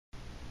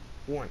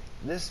Warning,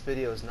 this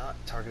video is not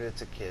targeted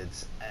to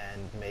kids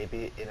and may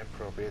be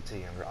inappropriate to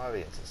younger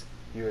audiences.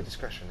 Your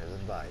discretion is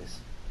advised.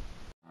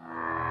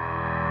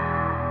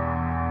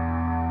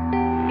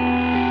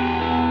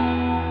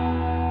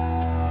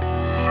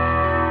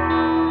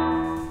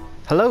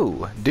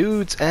 Hello,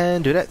 dudes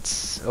and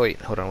dudettes. Oh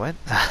wait, hold on, what?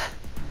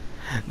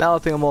 Now I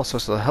think I'm all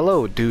supposed to.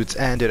 Hello, dudes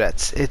and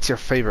dudettes. It's your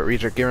favorite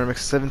Reader Gamer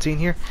Mix 17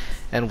 here,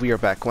 and we are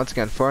back once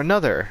again for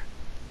another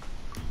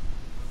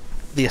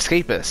The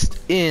Escapist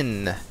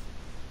in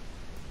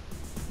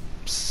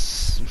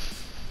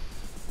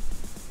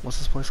what's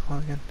this place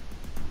called again?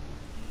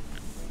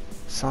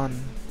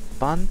 San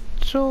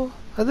Pancho,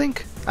 I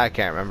think? I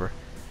can't remember.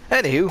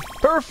 Anywho,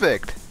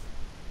 perfect!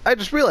 I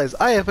just realized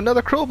I have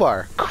another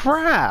crowbar.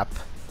 Crap!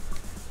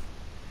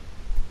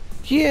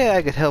 Yeah,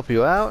 I could help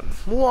you out.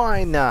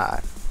 Why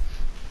not?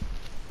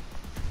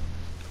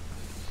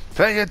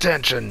 Pay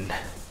attention!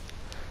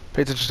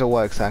 Pay attention to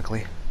what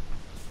exactly?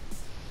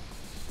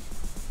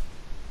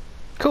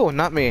 Cool,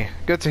 not me.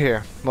 Good to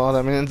hear. Well,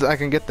 that means I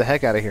can get the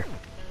heck out of here.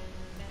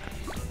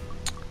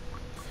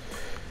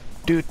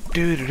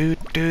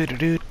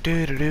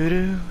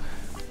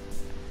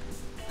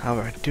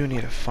 However, I do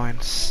need to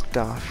find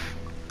stuff.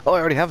 Oh, I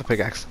already have a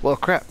pickaxe. Well,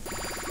 crap.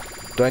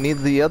 Do I need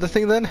the other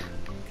thing then?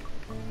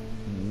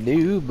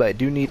 No, but I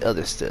do need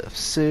other stuff.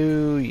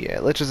 So, yeah,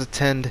 let's just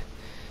attend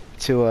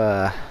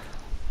to,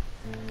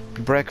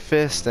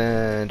 breakfast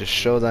and just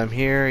show them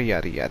here.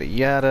 Yada, yada,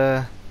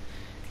 yada.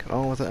 Got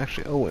on with it.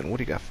 Actually, Owen, what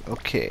do you got?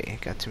 Okay,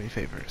 got too many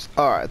favors.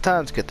 Alright,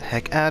 time to get the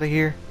heck out of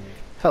here.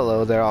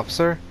 Hello there,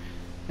 officer.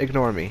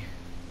 Ignore me.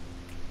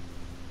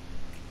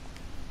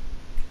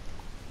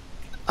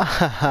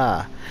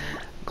 Ahaha.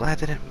 Glad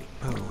they didn't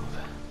move.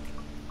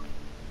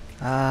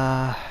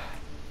 Yeah,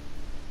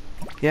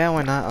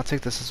 why not? I'll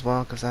take this as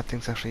well, because that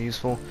thing's actually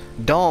useful.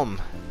 Dome!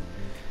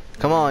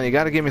 Come on, you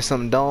gotta give me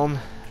some dome.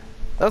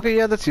 Okay,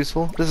 yeah, that's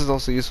useful. This is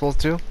also useful,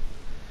 too.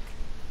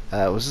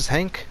 Was this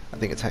Hank? I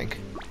think it's Hank.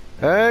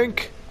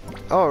 Hank!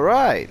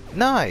 Alright,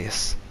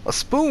 nice! A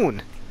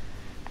spoon!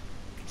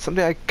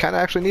 Something I kinda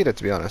actually needed,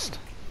 to be honest.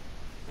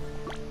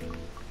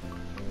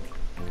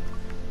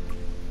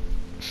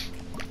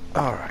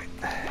 Alright.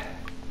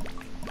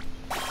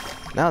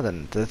 Now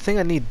then, the thing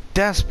I need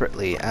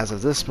desperately as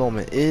of this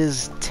moment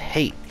is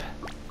tape.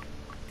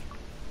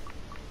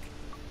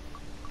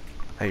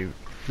 I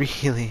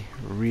really,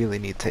 really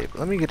need tape.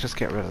 Let me just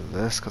get rid of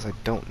this because I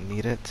don't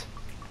need it.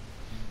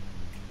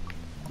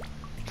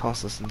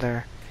 Toss this in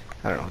there.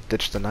 I don't know,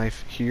 ditch the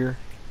knife here.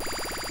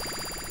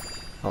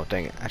 Oh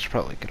dang it, I should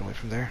probably get away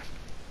from there.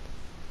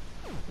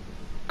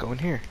 Go in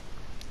here.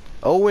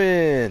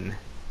 Owen!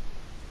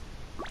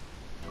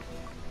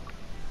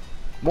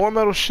 More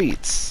metal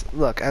sheets.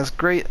 Look, as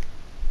great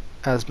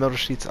as metal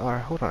sheets are.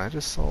 Hold on, I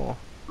just saw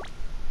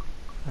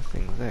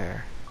nothing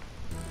there.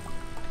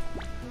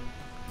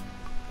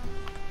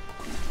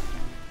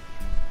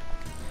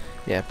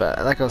 Yeah,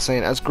 but like I was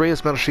saying, as great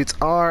as metal sheets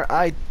are,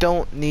 I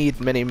don't need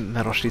many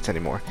metal sheets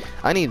anymore.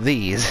 I need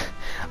these.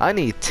 I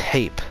need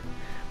tape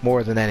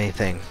more than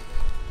anything.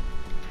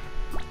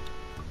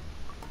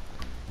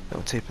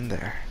 No tape in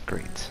there.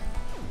 Great.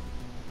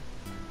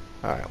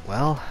 Alright,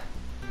 well.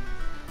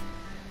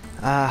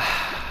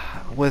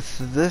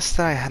 With this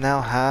that I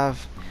now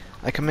have,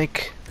 I can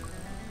make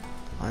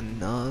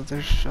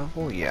another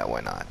shovel? Yeah,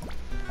 why not?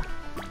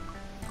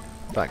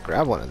 If I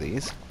grab one of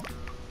these.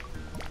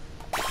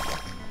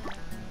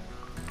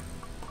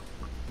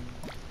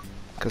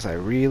 Because I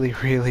really,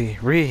 really,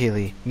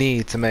 really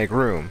need to make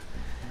room.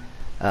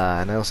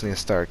 And I also need to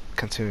start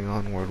continuing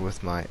onward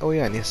with my... Oh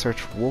yeah, I need to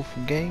search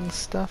Wolfgang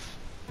stuff.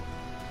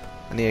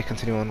 I need to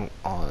continue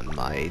on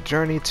my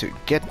journey to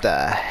get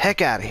the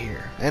heck out of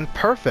here. And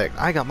perfect!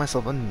 I got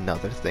myself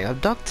another thing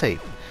of duct tape.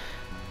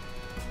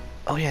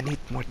 Oh yeah, I need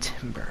more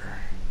timber.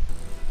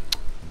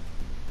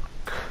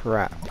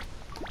 Crap.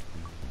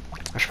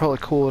 I should probably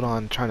cool it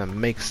on trying to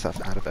make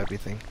stuff out of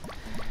everything.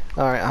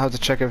 Alright, I'll have to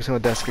check every single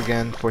desk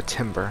again for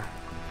timber.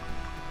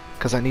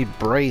 Because I need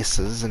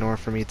braces in order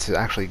for me to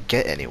actually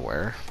get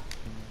anywhere.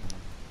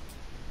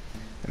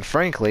 And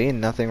frankly,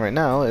 nothing right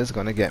now is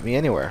going to get me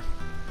anywhere.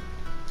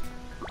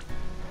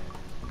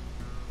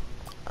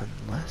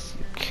 Unless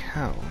you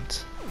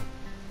count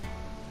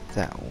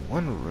that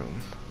one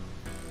room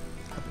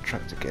I've been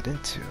trying to get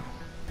into.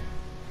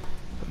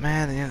 But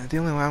man, the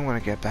only way I'm going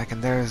to get back in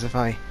there is if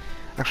I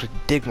actually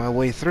dig my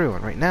way through.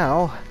 And right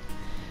now,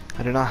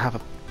 I do not have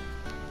a...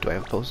 Do I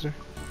have a poster?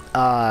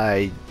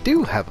 I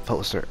do have a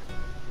poster.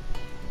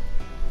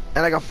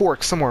 And I got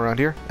forks somewhere around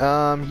here.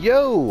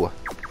 Yo!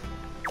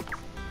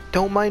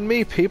 Don't mind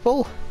me,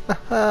 people.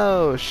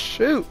 Oh,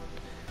 shoot.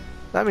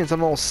 That means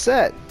I'm all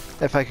set.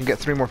 If I can get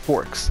 3 more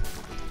forks.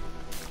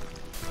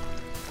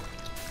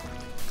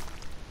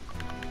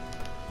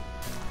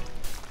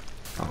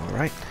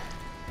 Alright.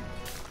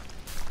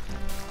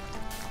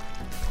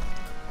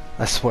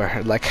 I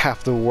swear, like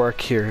half the work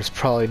here is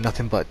probably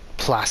nothing but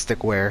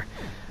plasticware.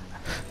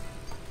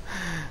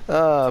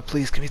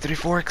 Please give me 3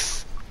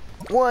 forks.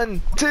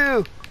 1,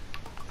 2,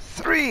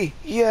 3.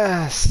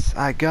 Yes!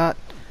 I got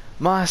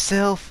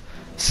myself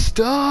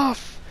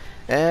stuff!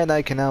 And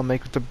I can now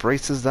make the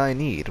braces that I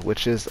need,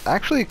 which is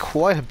actually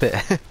quite a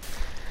bit.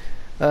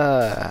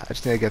 I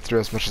just need to get through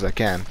as much as I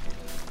can.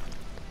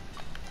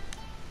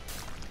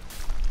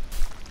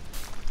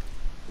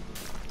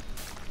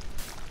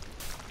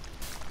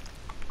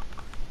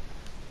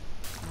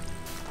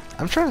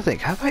 I'm trying to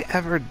think, have I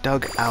ever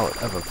dug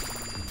out of a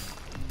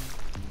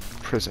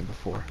prison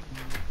before?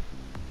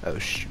 Oh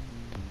shoot.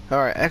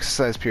 Alright,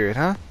 exercise period,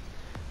 huh?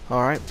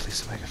 Alright,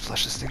 please don't make me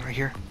flush this thing right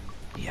here.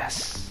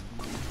 Yes.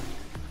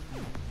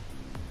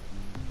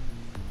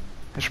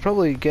 I should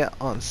probably get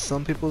on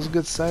some people's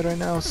good side right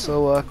now,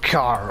 so,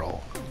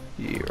 Carl!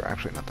 You're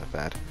actually not that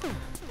bad.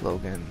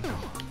 Logan.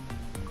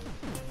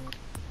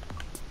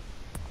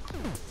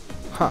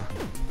 Huh.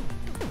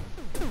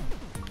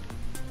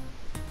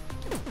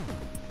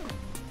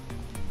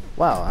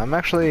 Wow, I'm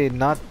actually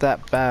not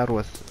that bad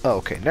with... Oh,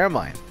 okay, never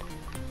mind.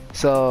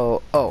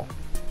 So, oh.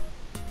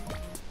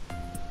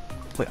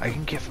 Wait, I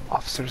can give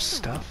officers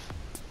stuff?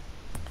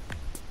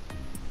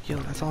 Yo,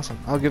 that's awesome.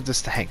 I'll give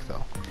this to Hank,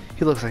 though.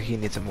 He looks like he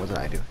needs it more than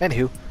I do.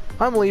 Anywho,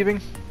 I'm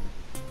leaving.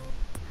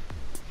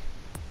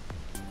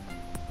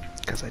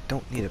 Because I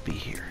don't need to be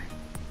here.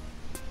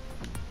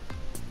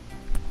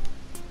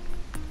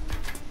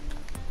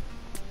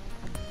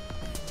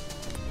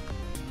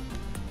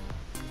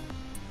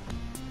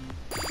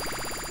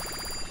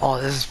 Oh,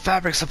 this is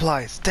fabric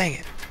supplies. Dang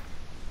it.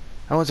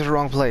 I went to the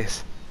wrong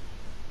place.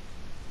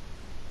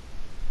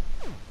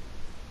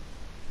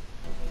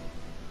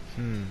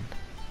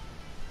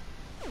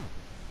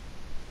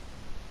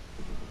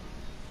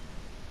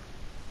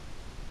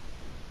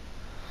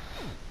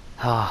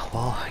 Ah,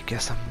 well, I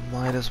guess I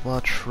might as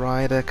well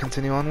try to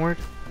continue onward.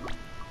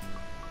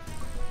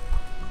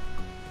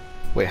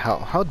 Wait,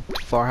 how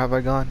far have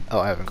I gone? Oh,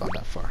 I haven't gone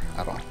that far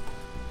at all.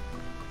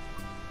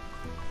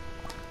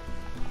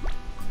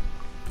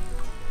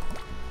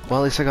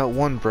 Well, at least I got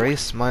one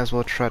brace. Might as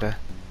well try to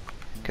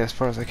get as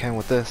far as I can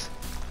with this.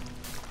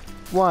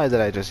 Why did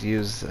I just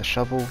use a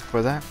shovel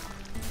for that?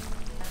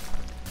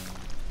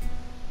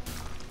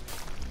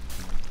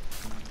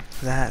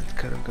 That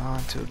could have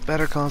gone to a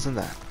better cause than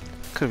that.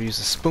 Could have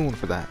used a spoon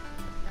for that.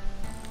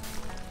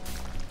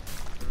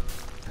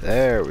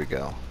 There we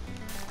go.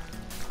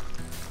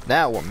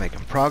 Now we're making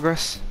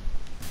progress.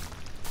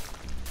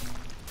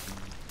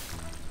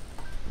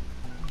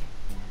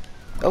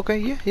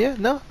 Okay, yeah,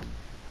 no.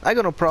 I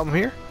got no problem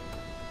here.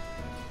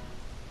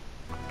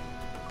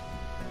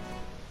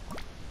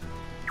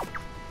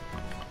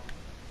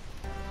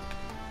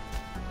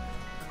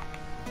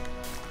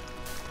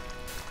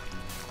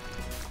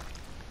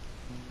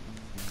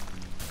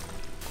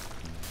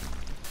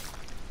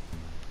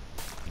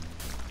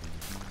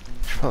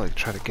 Probably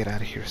try to get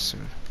out of here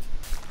soon.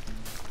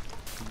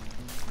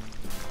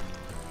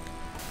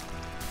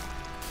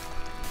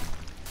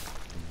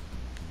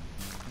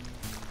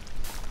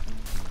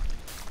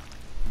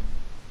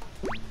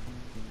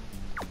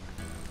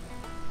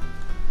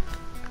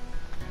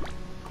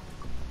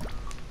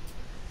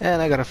 And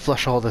I gotta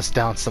flush all this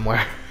down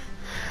somewhere.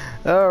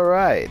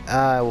 Alright,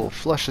 I will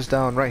flush this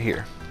down right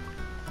here.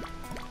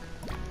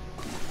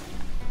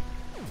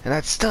 And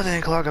that still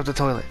didn't clog up the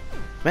toilet.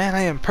 Man,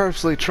 I am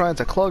purposely trying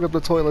to clog up the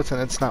toilets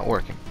and it's not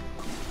working.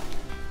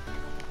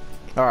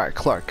 Alright,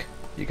 Clark.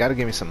 You gotta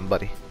give me something,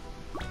 buddy.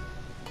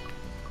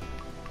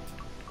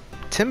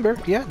 Timber,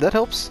 yeah, that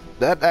helps.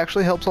 That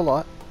actually helps a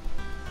lot.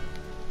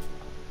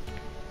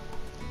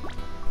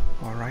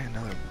 Alright,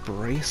 another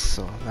brace,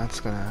 so that's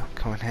gonna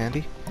come in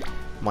handy.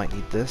 Might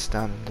need this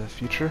down in the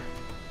future.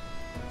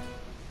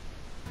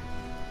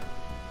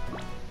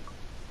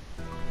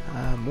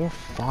 More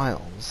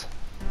files.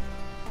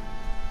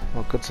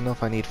 Well, good to know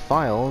if I need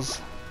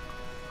files.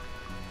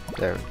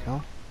 There we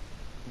go.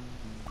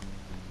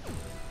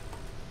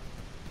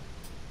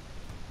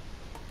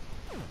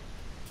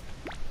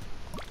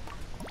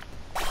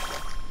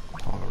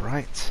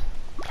 Alright.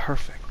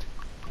 Perfect.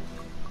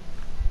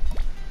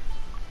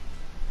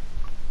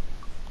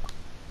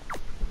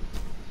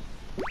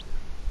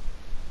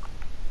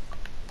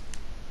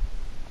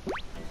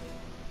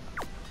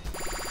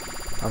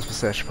 I was gonna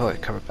say I should probably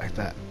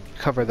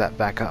cover that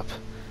back up.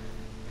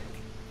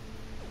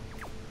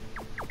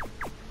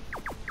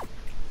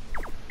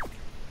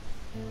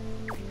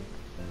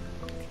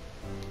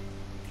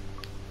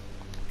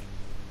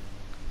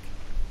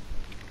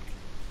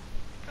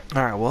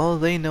 Alright, well,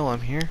 they know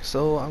I'm here,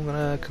 so I'm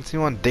gonna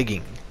continue on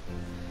digging.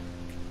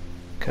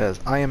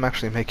 Because I am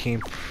actually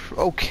making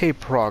okay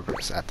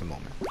progress at the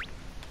moment.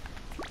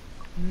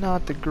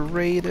 Not the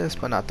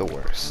greatest, but not the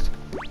worst.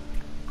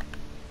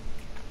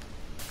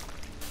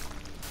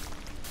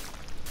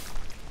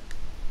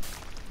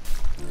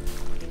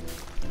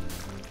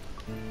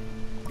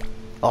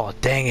 Oh,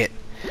 dang it!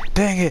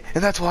 Dang it!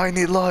 And that's why I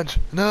need lunch!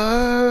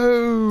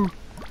 No!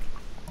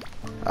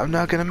 I'm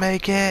not gonna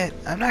make it!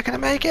 I'm not gonna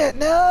make it!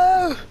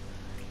 No!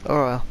 Oh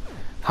well.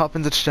 Hop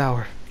in the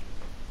shower.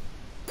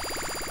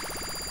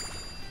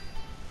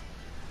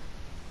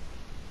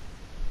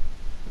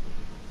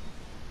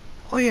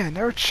 Oh yeah, I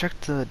never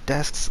checked the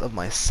desks of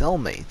my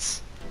cellmates.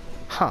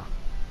 Huh.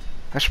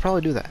 I should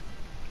probably do that.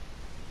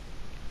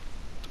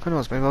 Who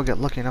knows, maybe I'll get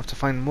lucky enough to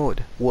find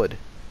wood. Wood.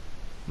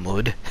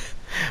 Mud.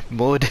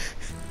 Mud.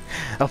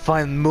 I'll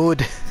find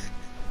mud.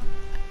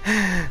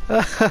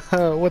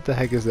 What the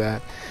heck is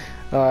that?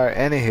 Alright,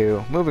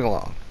 anywho, moving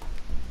along.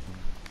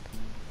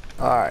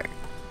 Alright.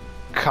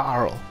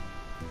 Carl.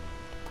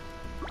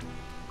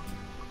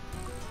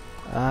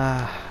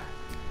 I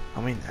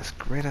mean, as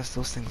great as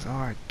those things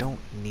are, I don't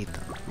need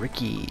them.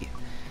 Ricky.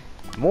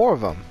 More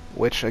of them,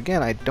 which,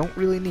 again, I don't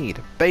really need.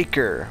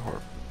 Baker,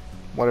 or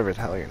whatever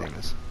the hell your name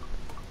is.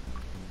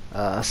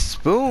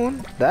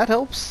 Spoon. That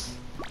helps,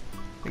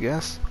 I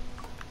guess.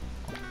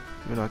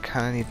 Even though I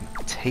kind of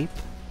need tape.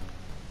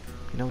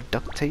 You know,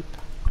 duct tape.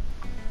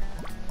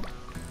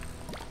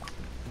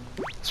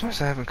 As far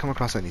as I haven't come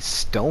across any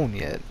stone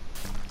yet.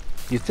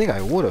 You'd think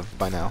I would have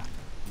by now.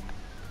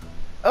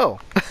 Oh!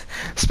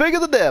 Speak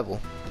of the devil!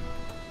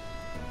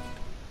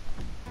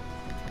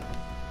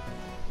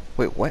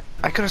 Wait, what?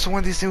 I could have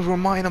sworn these things were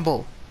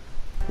mineable.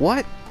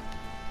 What?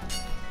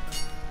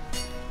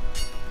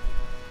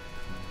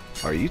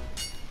 Are you...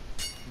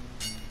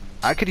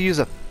 I could use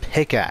a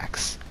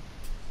pickaxe.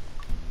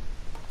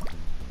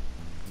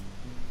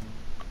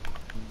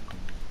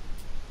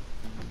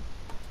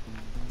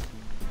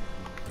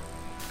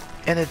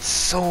 And it's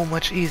so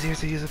much easier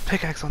to use a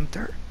pickaxe on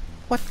dirt.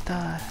 What the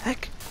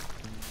heck?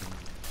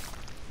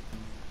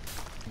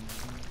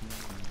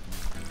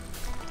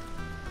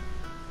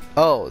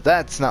 Oh,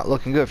 that's not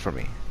looking good for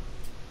me.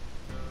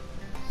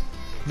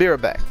 Be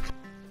right back.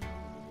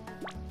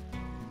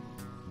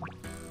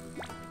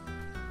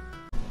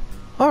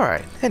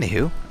 Alright,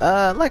 anywho,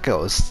 like I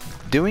was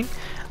doing,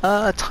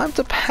 time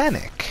to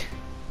panic.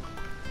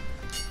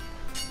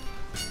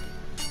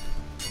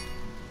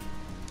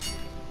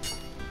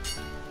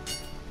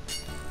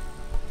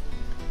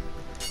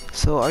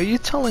 So are you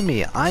telling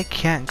me I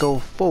can't go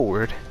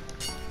forward?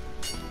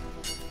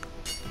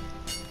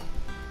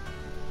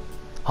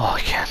 Oh,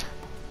 I can't.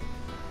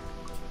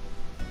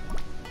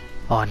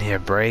 On your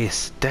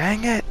brace.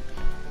 Dang it!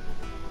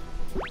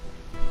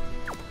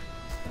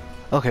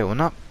 Okay, well,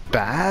 not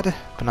bad,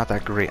 but not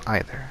that great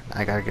either.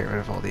 I gotta get rid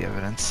of all the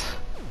evidence.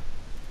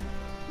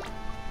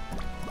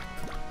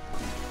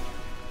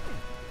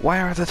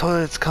 Why are the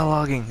toilets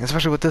clogging?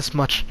 Especially with this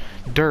much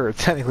dirt.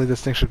 Technically,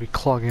 this thing should be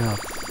clogging up.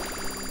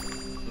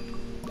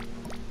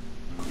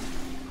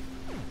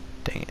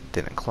 Dang it,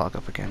 didn't clog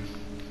up again.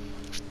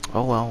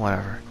 Oh well,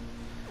 whatever.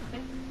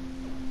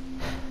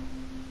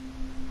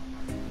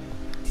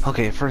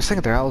 Okay, for a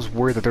second there I was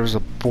worried that there was a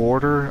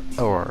border,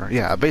 or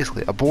yeah,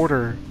 basically a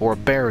border or a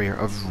barrier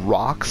of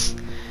rocks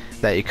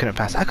that you couldn't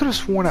pass. I could have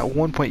sworn at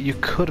one point you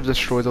could have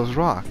destroyed those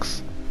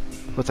rocks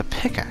with a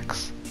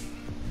pickaxe.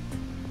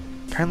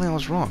 Apparently I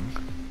was wrong.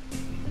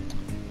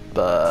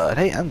 But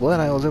hey, I'm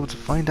glad I was able to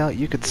find out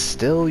you could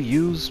still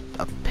use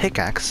a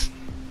pickaxe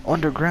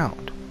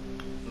underground.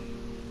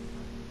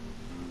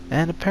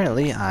 And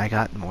apparently I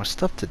got more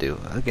stuff to do.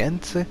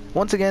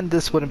 Once again,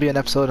 this wouldn't be an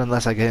episode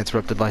unless I get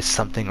interrupted by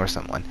something or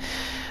someone.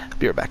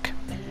 Be right back.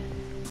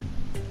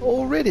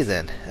 Alrighty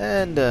then,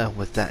 and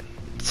with that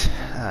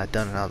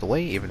done and out of the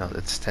way, even though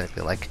it's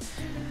technically like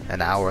an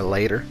hour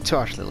later, 2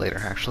 hours later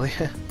actually.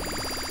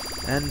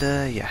 And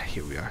yeah,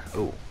 here we are.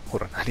 Oh,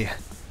 hold on, yeah,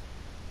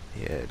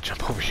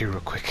 jump over here real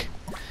quick.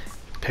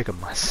 Pick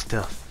up my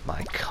stuff,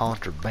 my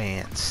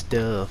contraband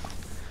stuff,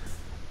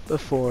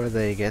 before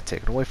they get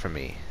taken away from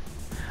me.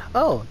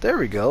 Oh, there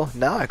we go.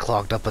 Now I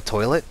clogged up a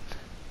toilet.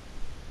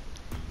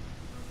 Oh,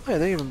 yeah,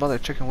 they didn't even bother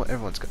checking what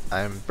everyone's got.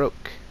 I'm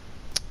broke.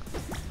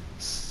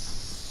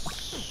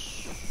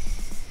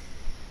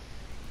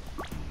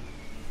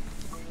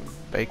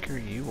 Baker,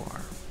 you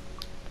are.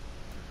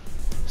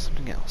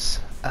 Something else.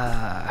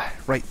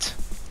 Right.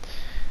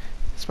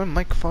 Is my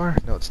mic far?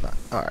 No, it's not.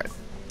 Alright.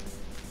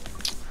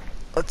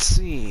 Let's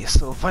see.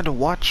 So, find a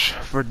watch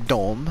for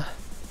Dome.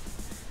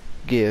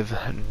 Give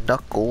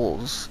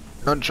Knuckles...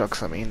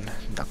 Nunchucks, I mean,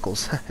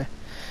 Knuckles,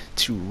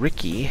 to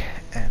Ricky,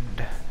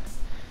 and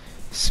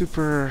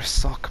Super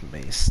Sock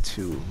Mace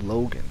to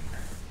Logan.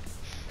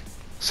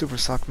 Super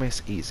Sock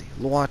Mace, easy.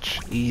 Watch,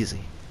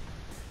 easy.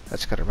 I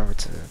just gotta remember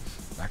to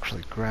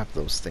actually grab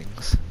those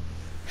things.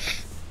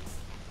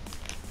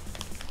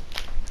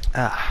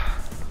 Ah.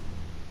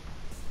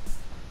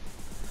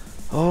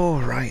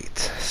 Alright,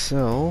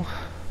 so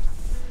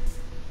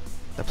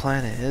the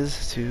plan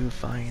is to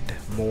find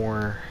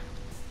more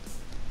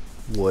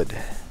wood.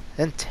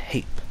 And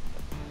tape.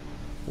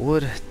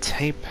 Wood,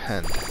 tape,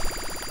 and...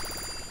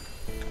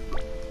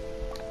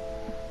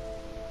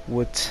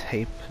 wood,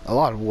 tape. A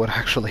lot of wood,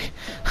 actually.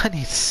 I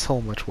need so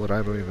much wood,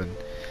 I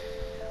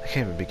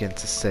can't even begin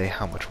to say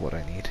how much wood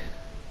I need.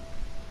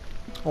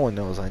 All I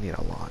know is I need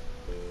a lot.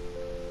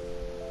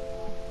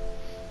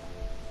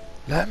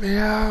 Let me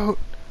out!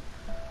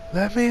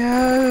 Let me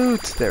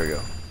out! There we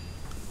go.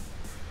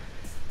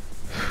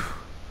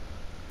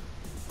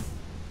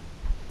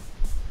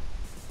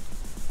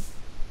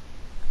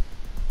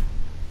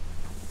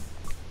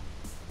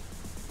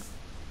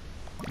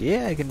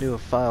 Yeah, I can do a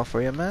file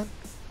for you, man.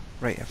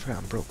 Right, I forgot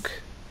I'm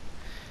broke.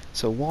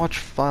 So watch,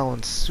 file,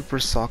 and super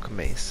sock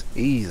mace.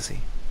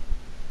 Easy.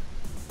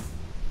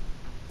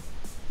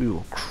 We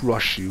will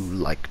crush you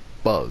like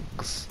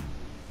bugs.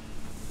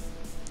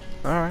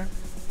 Alright.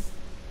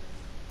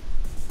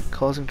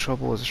 Causing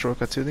trouble is a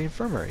shortcut to the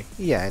infirmary.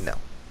 Yeah, I know.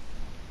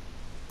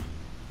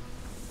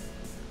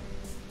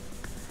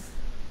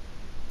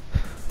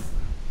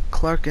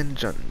 Clark and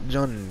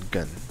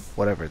Gun,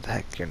 whatever the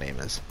heck your name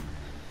is.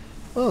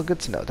 Well, good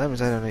to know. That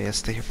means I don't need to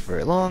stay here for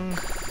very long.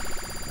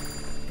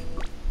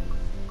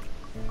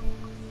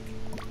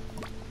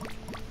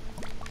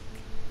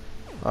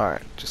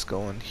 Alright, just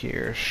go in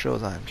here, show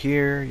that I'm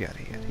here, yada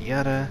yada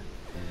yada.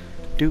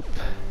 Doop.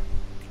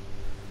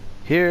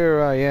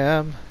 Here I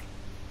am.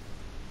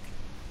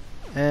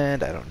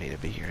 And I don't need to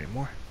be here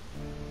anymore.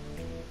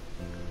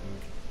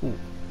 Ooh.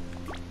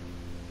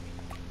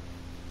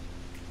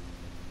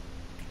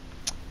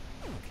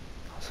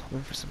 I was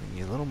hoping for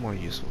something a little more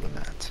useful than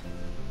that.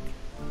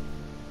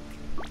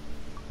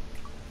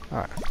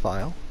 Alright,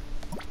 file.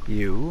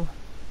 You.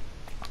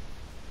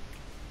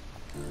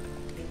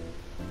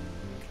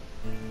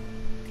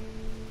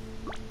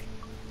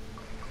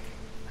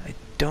 I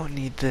don't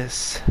need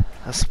this.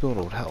 A spoon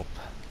would help.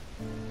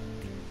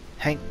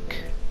 Hank.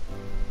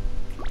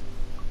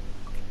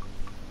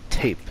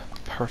 Tape.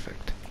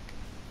 Perfect.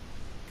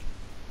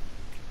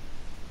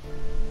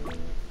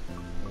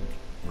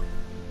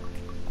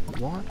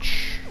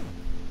 Watch.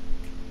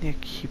 Need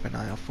to keep an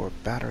eye out for a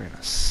battery and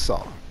a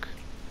sock.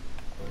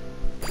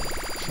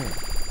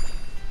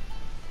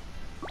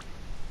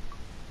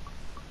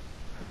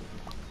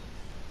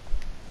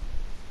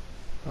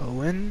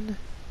 Owen.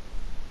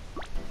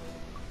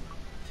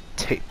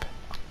 Tape.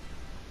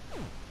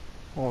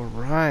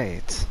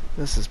 Alright.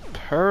 This is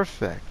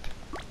perfect.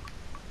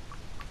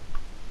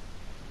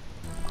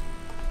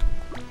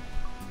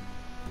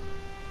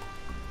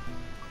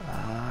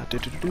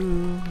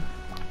 Do-do-do-do.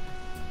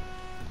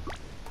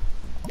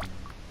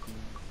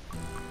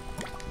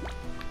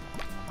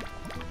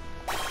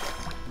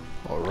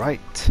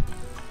 Alright.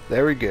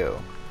 There we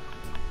go.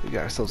 We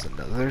got ourselves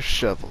another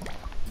shovel.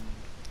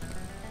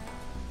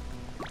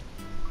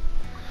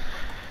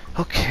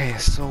 Okay,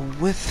 so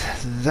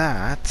with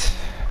that...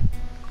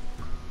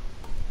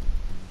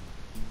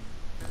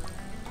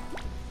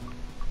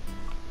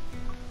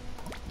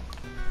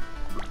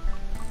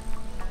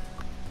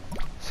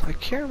 So I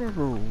can't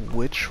remember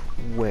which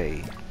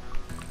way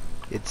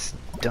it's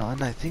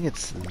done. I think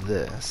it's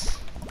this.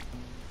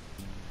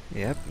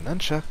 Yep,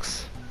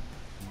 nunchucks.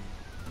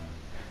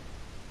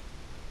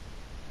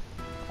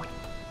 I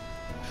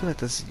feel like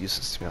this is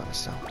useless, to be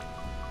honest now.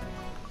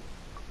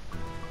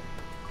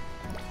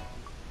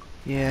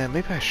 Yeah,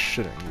 maybe I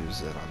shouldn't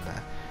use it on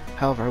that.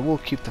 However, I will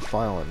keep the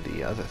file on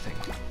the other thing.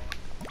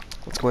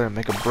 Let's go ahead and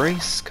make a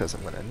brace, because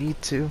I'm going to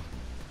need to.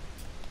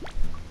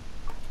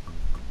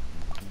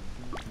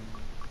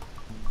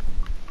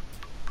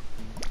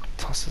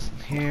 Toss this in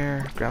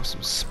here, grab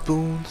some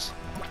spoons.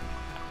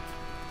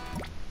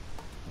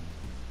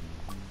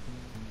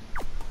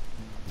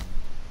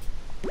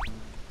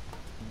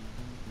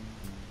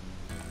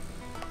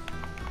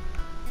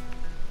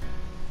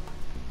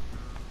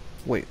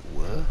 Wait,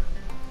 what?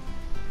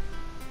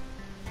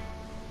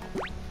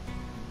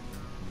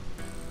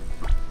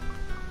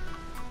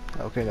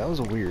 Okay, that was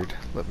a weird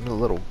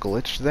little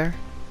glitch there.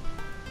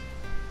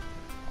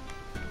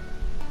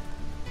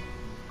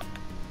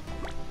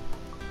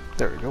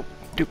 There we go.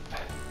 Doop.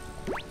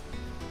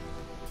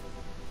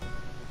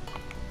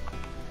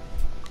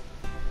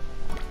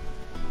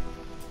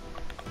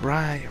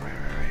 Right.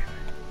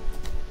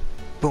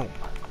 Boom.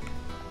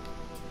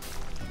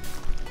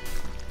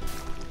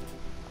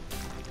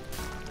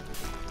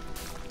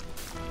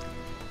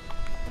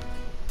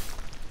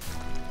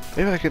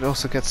 Maybe I could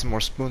also get some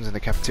more spoons in the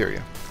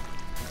cafeteria.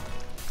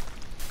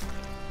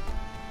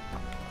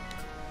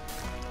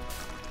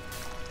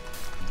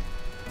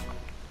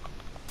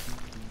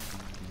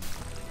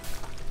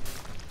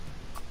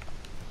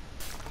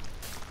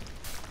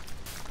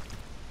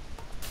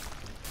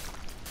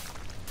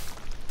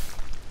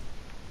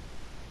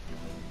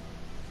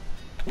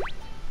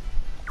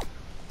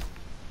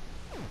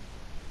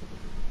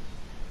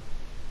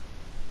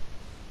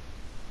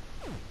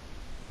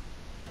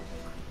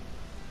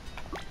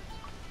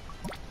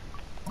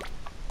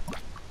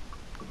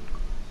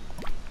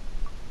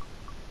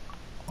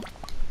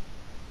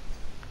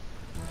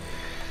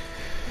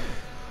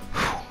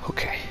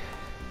 Okay.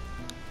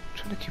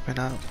 Trying to keep an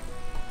eye out.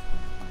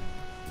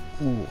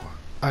 Ooh,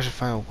 I should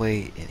find a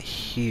way in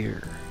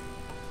here.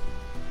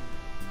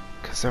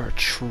 Because there are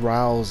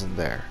trowels in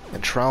there.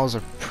 And trowels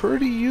are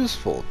pretty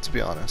useful, to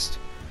be honest.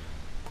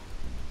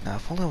 Now,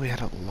 if only we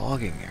had a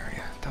logging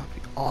area, that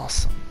would be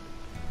awesome.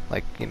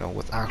 Like, you know,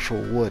 with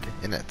actual wood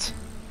in it.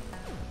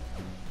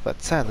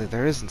 But sadly,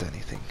 there isn't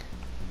anything.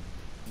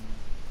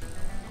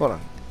 Hold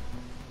on.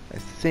 I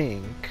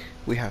think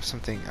we have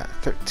something at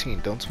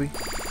 13, don't we?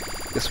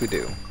 Yes, we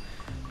do.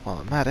 While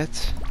I'm at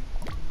it...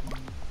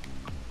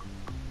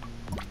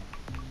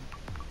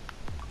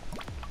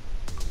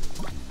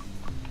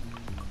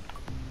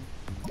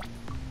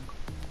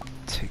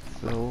 take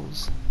those...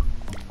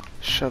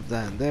 shove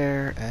that in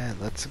there, and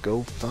let's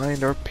go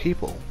find our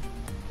people.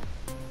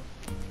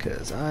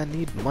 'Cause I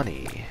need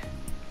money.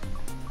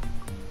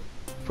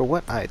 For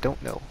what? I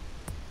don't know.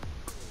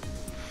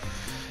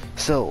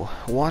 So,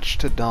 watch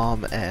to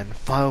Dom and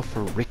file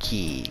for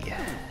Ricky.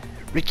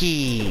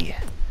 Ricky!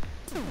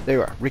 There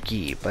you are,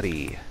 Ricky,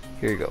 buddy.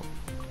 Here you go.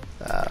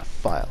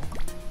 File.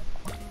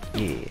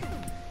 Yeah.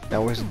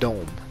 Now where's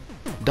Dom?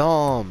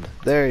 Dom!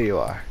 There you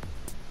are.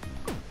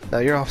 Now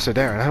you're Officer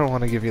Darren, I don't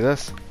want to give you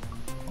this.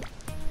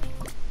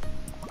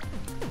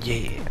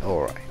 Yeah,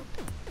 alright.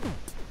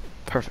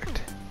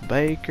 Perfect.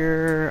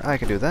 Baker, I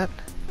can do that.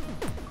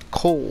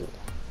 Cole.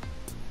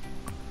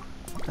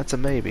 That's a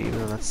maybe, even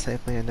though that's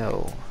safely a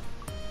no.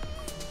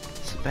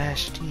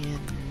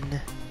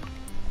 Sebastian.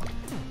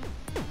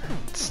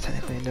 It's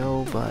technically a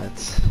no,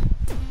 but...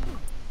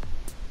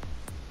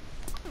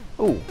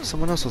 Oh,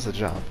 someone else was a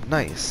job.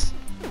 Nice.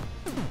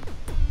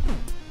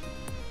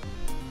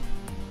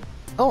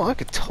 Oh, I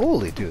could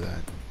totally do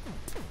that.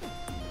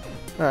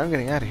 Alright, I'm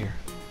getting out of here.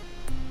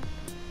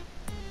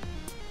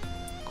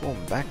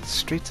 Going back to the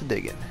streets of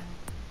digging.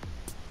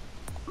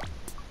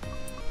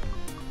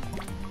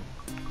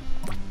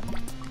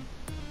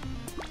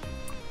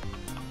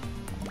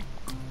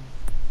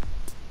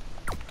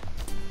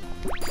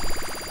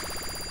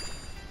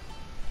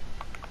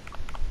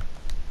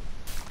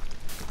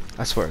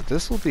 I swear,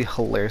 this will be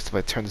hilarious if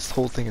I turn this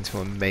whole thing into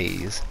a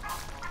maze.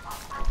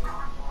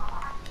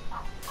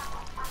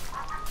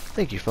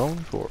 Thank you, phone,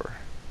 for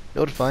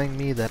notifying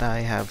me that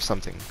I have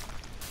something.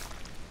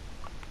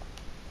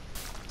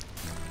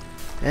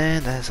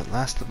 And that is the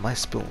last of my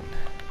spoon.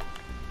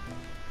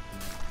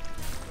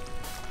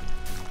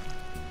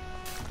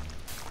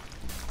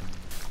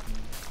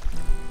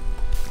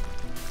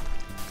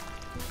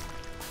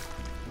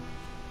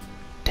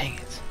 Dang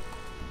it.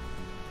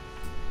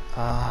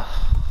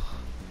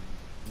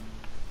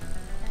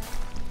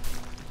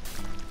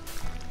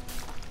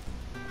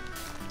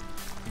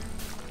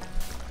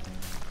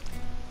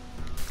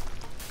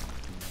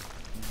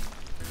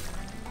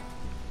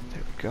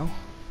 There we go.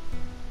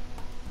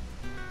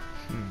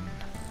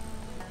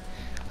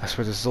 I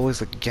swear this is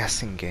always a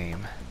guessing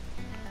game.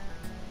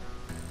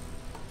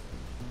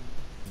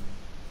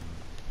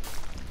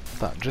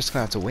 But I'm just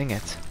gonna have to wing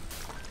it.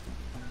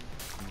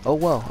 Oh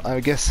well, I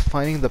guess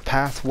finding the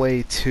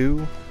pathway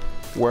to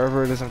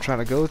wherever it is I'm trying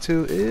to go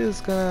to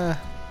is gonna...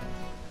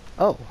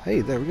 Oh,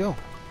 hey, there we go.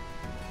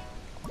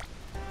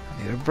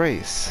 I need a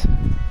brace.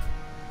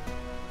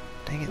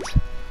 Dang it.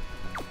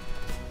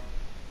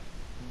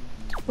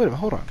 Wait a minute,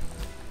 hold on.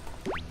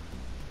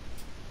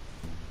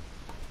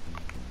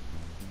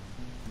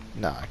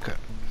 Nah, I couldn't.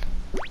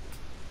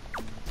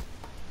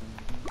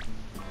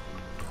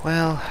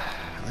 Well,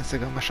 at least I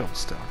got my shovel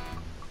stone.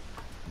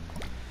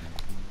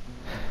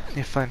 Need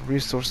to find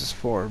resources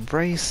for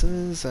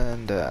braces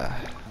and,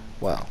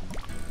 well,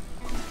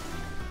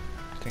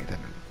 I think that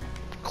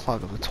would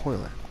clog up the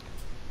toilet.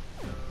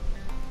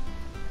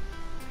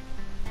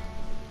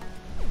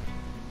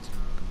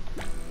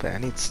 But I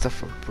need stuff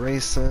for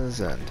braces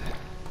and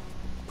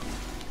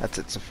that's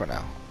it for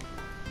now.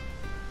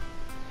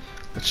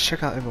 Let's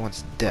check out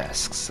everyone's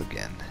desks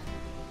again.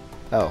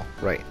 Oh,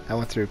 right. I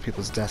went through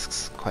people's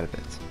desks quite a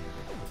bit.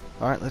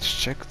 Alright, let's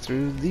check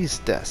through these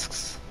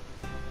desks.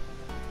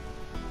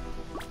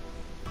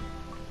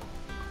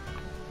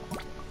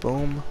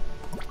 Boom,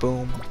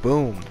 boom,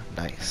 boom.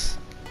 Nice.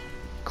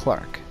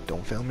 Clark,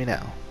 don't fail me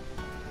now.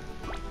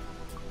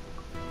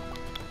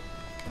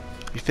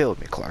 You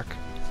failed me, Clark.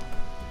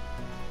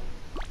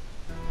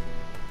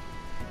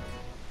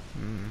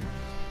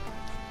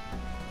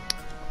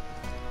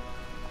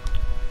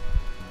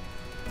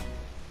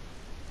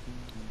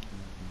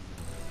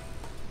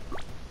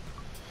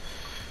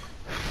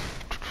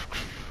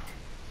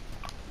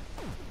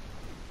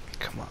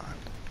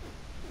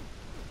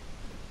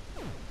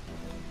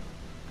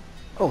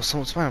 Oh,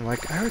 someone's fighting. I'm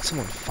like, I heard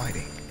someone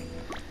fighting.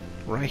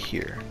 Right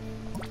here.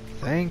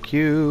 Thank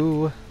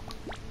you.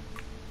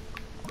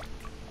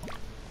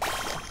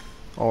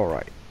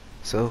 Alright.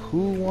 So,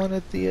 who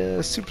wanted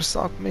the Super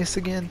Sock Mace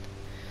again?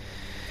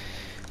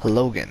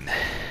 Logan.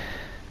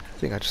 I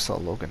think I just saw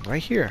Logan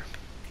right here.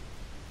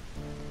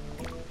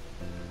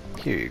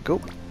 Here you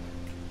go.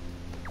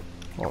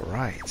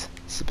 Alright.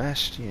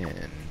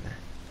 Sebastian.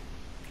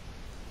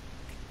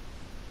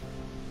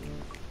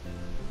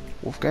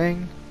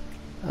 Wolfgang?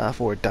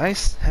 For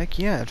dice? Heck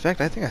yeah. In fact,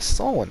 I think I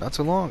saw one not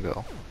too long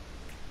ago.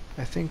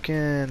 I think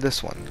in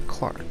this one,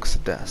 Clark's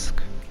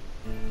desk.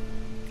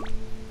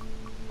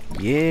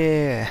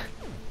 Yeah.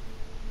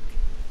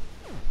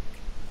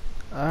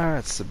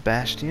 Alright,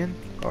 Sebastian.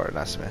 Or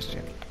not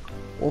Sebastian.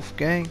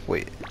 Wolfgang?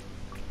 Wait.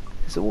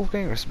 Is it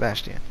Wolfgang or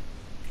Sebastian?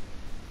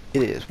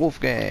 It is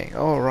Wolfgang.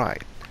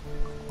 Alright.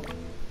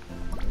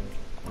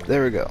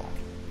 There we go.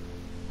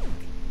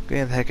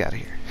 Get the heck out of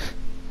here.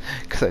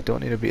 Because I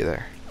don't need to be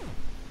there.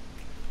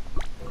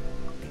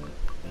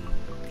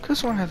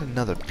 This one had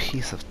another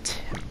piece of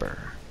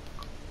timber.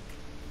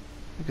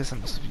 I guess I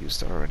must have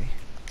used it already,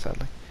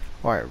 sadly.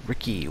 Alright,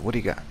 Ricky, what do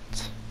you got?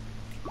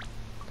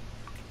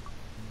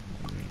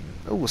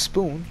 Oh, a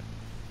spoon.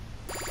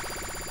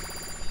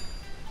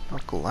 I'll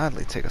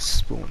gladly take a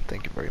spoon,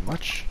 thank you very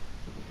much.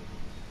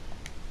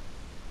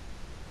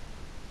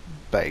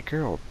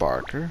 Baker or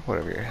Barker,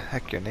 whatever your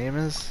heck your name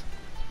is.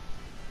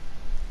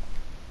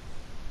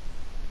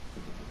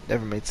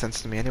 Never made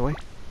sense to me anyway.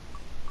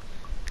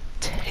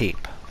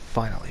 Tape,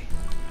 finally.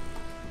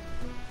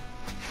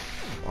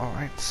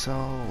 Alright,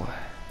 so...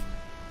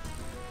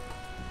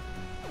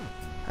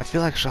 I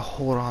feel like I should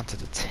hold on to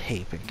the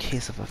tape in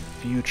case of a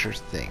future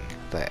thing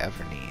that I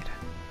ever need.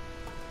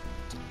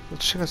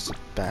 Let's check out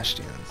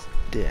Sebastian's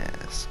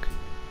desk.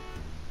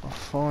 A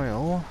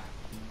file.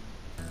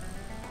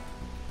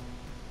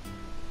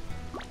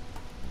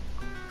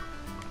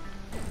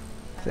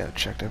 I think I've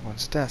checked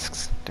everyone's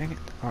desks. Dang it.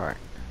 Alright.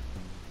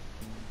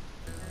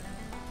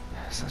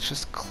 So that's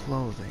just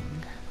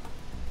clothing.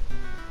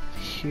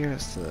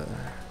 Here's the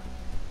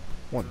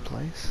one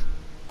place.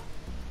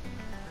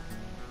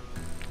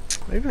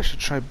 Maybe I should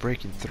try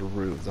breaking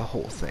through the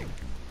whole thing.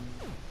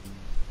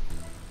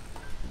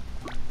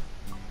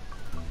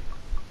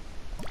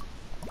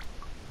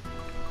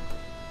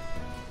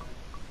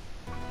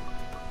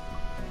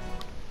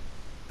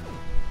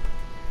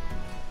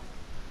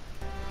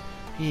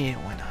 Yeah,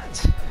 why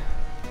not?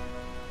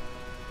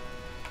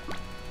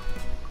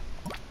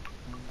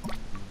 I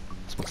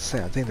was about to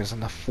say, I think there's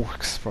enough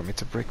forks for me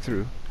to break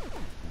through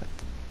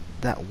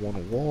that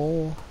one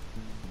wall.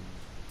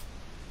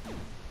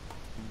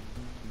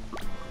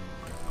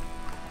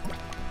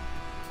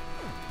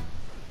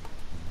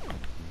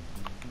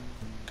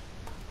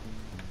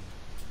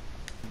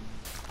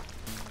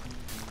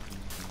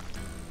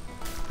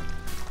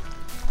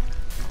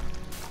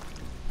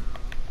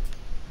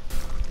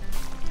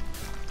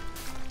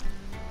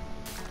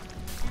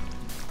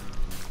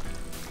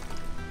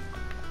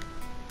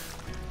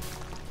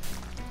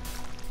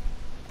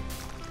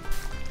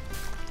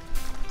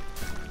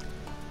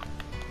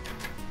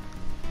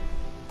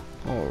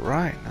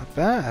 Alright, not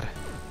bad.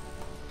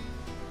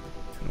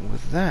 And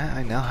with that,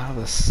 I now have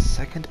a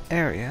second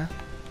area.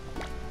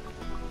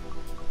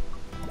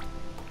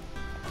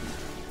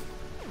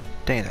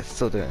 Dang, that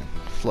still didn't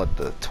flood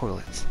the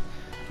toilets.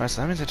 Alright,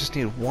 so that means I just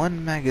need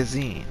one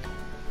magazine.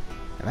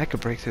 And I could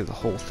break through the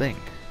whole thing.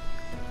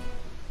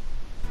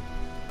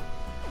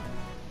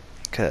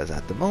 Because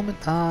at the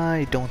moment,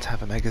 I don't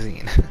have a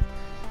magazine.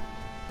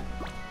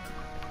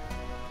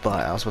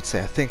 But I was about to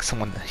say, I think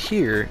someone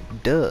here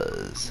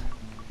does.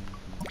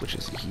 Which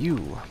is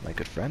you, my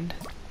good friend.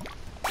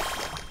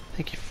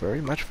 Thank you very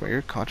much for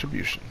your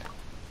contribution.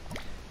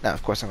 Now,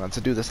 of course, I'm going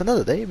to do this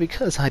another day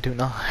because I do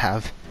not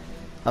have...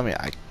 I mean,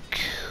 I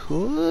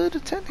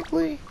could,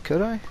 technically.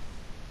 Could I?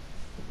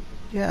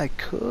 Yeah, I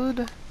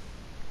could.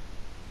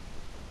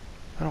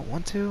 I don't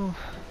want to.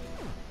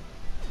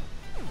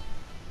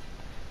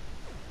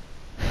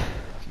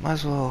 Might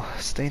as well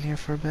stay in here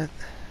for a bit.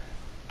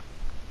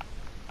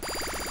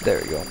 There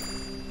we go.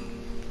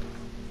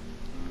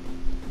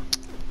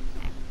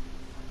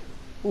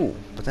 Ooh,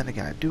 but then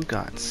again, I do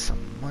got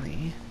some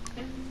money.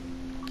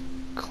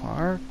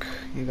 Clark,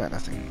 you got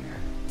nothing.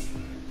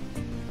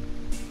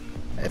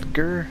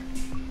 Edgar,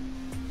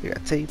 you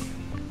got tape.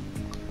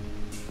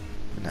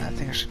 Nah, I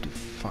think I should do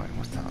fine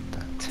without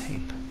that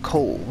tape.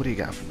 Cole, what do you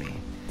got for me?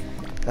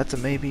 That's a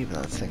maybe,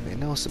 but that's the thing they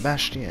know.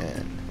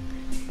 Sebastian.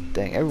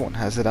 Dang, everyone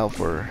has it out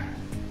for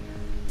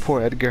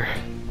poor Edgar.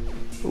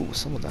 Ooh,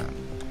 some of that.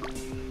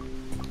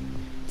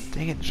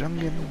 Dang it,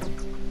 Jungan.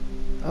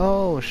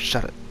 Oh,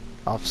 shut it.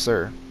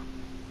 Officer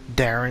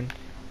Darren,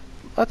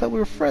 I thought we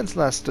were friends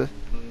last,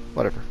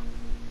 whatever.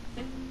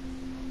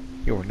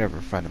 You were never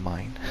a friend of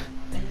mine.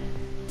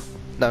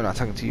 No, I'm not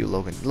talking to you,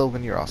 Logan.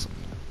 Logan, you're awesome.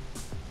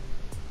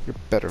 You're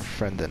a better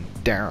friend than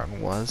Darren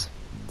was.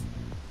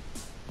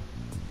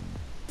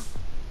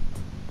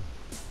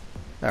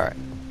 Alright.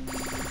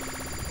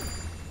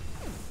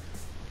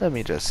 Let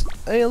me just...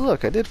 Hey,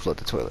 look, I did flood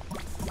the toilet.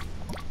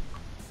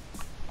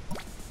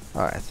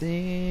 Alright, I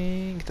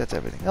think that's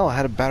everything. Oh, I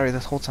had a battery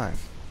this whole time.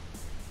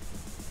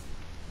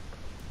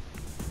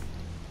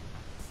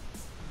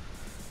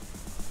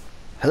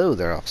 Hello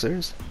there,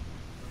 officers.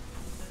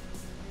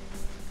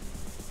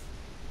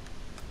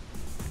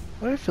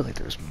 But I feel like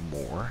there's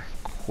more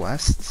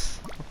quests.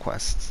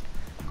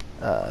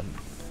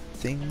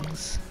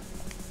 Things.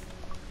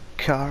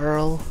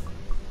 Carl.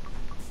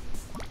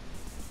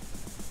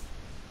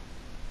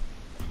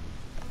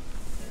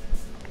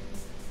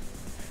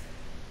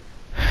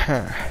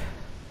 Huh.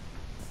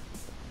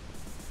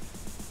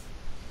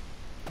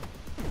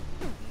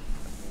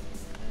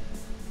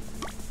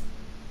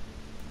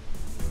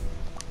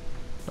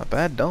 Not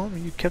bad, Dom.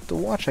 You kept the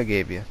watch I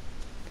gave you.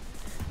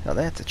 Now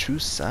that's a true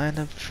sign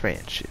of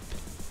friendship.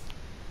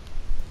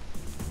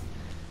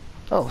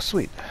 Oh,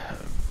 sweet.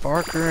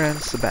 Barker and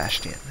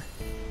Sebastian.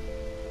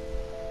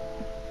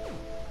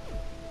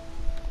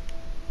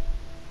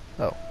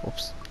 Oh,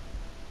 whoops.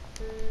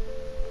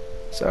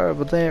 Sorry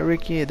about that,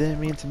 Ricky. I didn't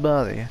mean to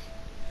bother you.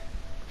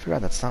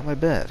 Forgot that's not my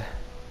bed.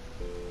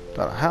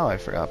 Don't know how I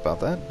forgot about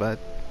that, but...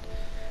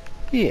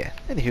 yeah,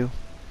 anywho.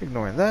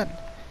 Ignoring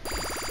that.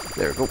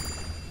 There we go.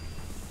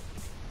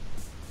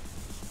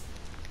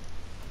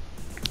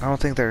 I don't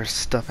think their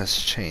stuff has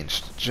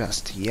changed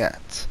just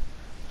yet.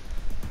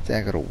 I think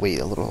I gotta wait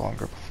a little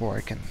longer before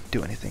I can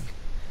do anything.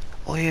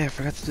 Oh yeah, I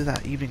forgot to do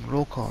that evening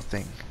roll call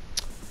thing.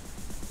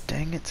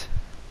 Dang it.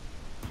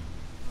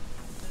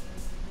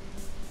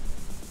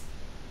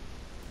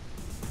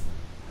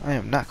 I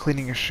am not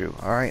cleaning your shoe,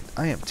 alright?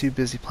 I am too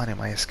busy planning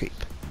my escape.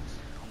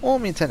 Well, I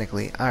mean,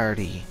 technically, I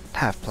already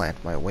have planned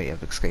my way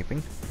of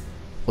escaping.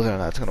 Whether or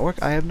not it's gonna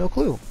work, I have no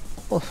clue.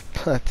 Well,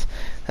 but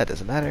that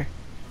doesn't matter.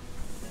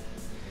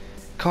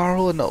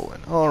 Carl and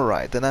Owen.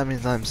 Alright, then that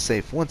means I'm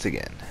safe once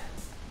again.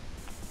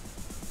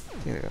 I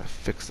think they're gonna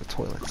fix the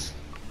toilets.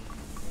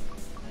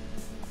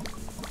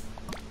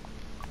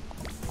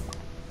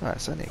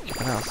 Alright, so I need to keep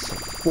an eye on some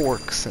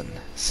forks and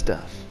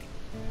stuff.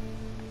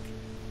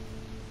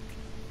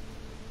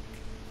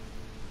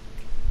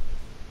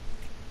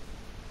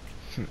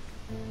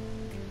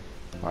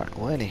 Alright,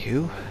 well,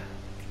 anywho.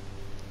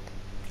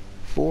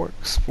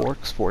 Forks,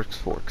 forks, forks,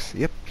 forks.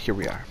 Yep, here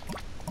we are.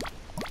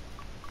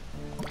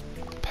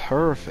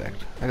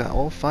 Perfect. I got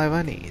all 5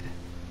 I need.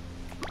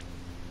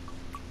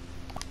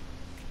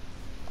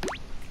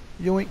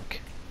 Yoink.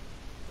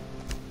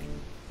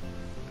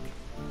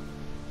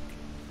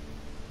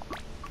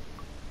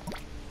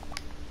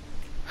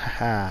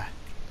 Haha.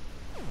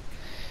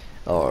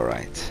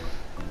 Alright.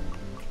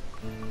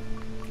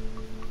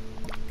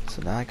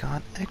 So now I got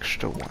an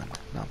extra one.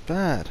 Not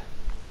bad.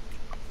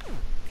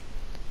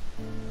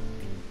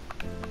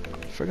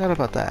 Forgot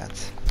about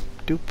that.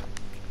 Doop.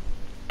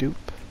 Doop.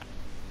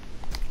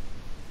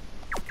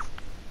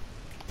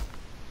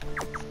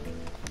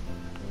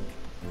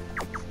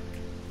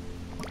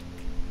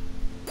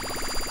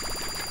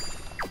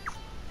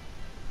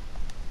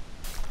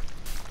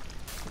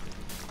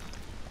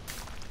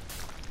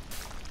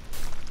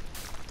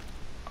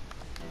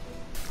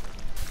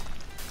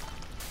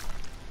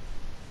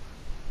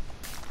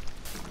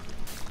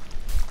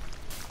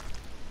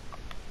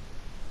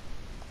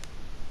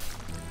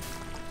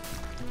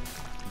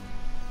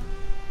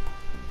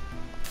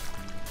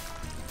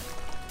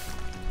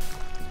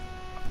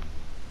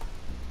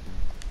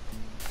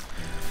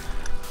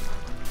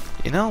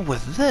 You know,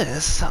 with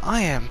this,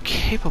 I am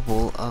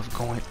capable of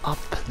going up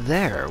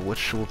there,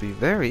 which will be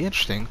very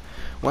interesting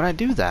when I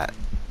do that.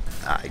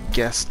 I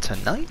guess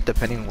tonight,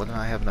 depending on whether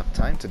I have enough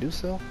time to do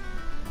so.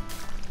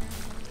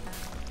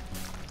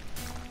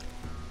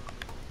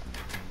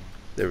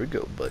 There we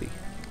go, buddy.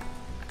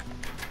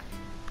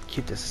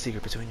 Keep this a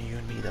secret between you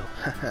and me, though.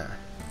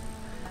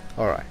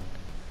 Alright.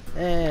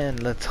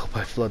 And let's hope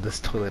I flood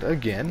this toilet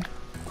again.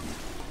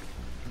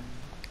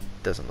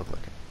 Doesn't look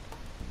like it.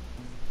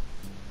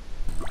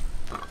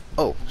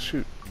 Oh,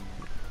 shoot.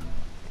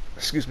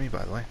 Excuse me,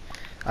 by the way.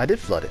 I did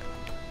flood it.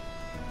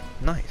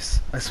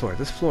 Nice. I swear,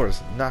 this floor is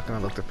not going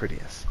to look the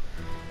prettiest.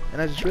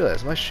 And I just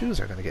realized my shoes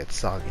are going to get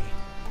soggy.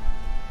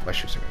 My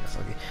shoes are going to get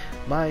soggy.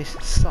 My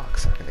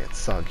socks are going to get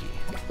soggy.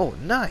 Oh,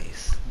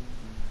 nice.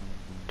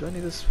 Do I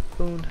need a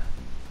spoon?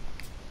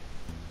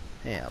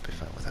 Yeah, I'll be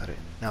fine without it.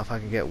 Now if I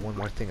can get one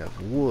more thing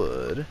of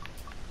wood.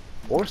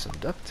 Or some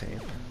duct tape.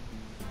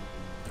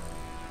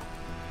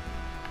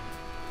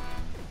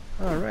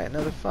 Alright,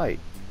 another fight.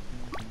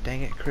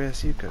 Dang it,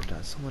 Chris, you could have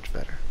done so much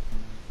better.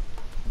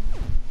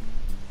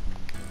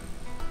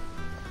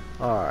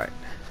 Alright.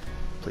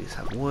 Please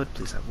have wood,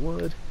 please have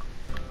wood.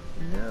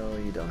 No,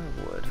 you don't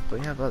have wood, but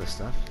you have other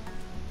stuff.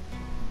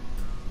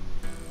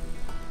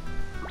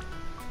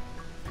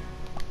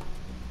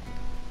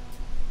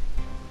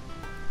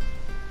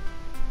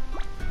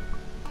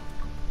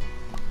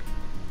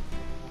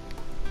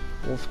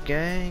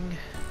 Wolfgang.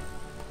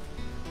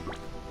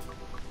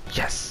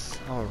 Yes!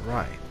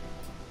 Alright.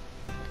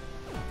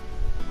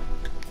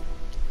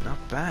 Not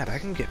bad. I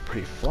can get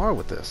pretty far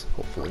with this,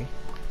 hopefully.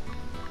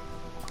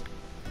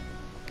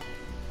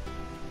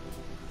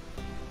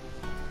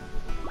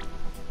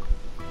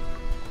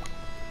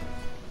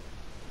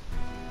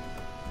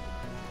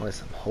 At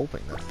least I'm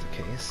hoping that's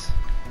the case.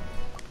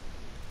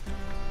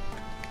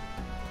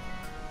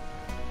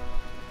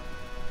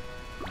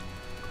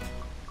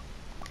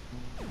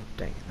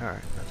 Dang it.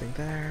 Alright, nothing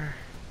there.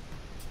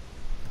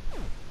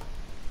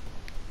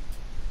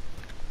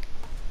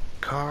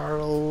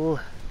 Carl,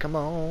 come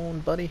on,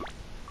 buddy.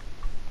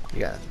 You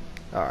got it.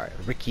 Alright,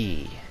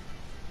 Ricky.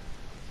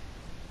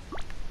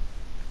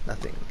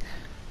 Nothing.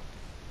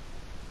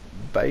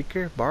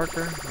 Barker,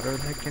 whatever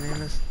the heck your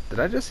name is. Did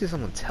I just see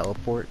someone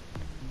teleport?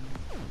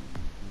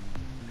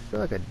 I feel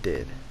like I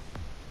did.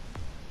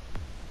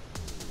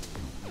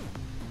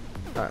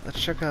 Alright,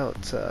 let's check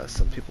out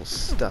some people's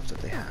stuff that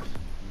they have.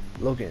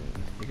 Logan,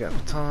 you got a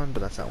baton, but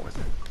that's not worth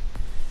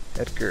it.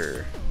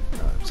 Edgar,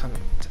 talking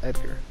to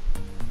Edgar.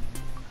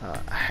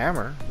 A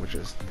hammer, which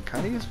is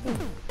kind of useful.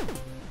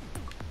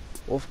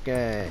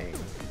 Wolfgang.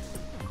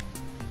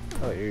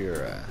 Oh,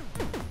 you're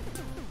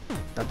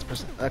not the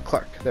person.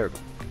 Clark. There we go.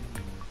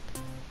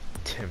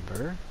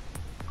 Timber.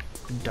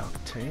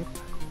 Duct tape.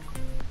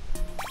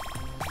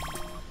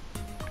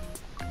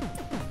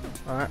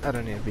 Alright, I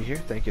don't need to be here.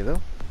 Thank you,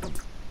 though.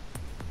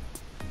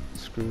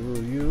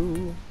 Screw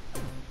you.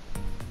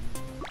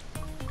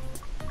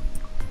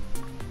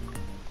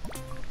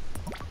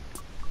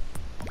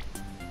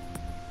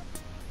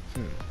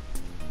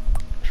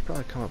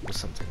 probably come up with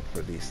something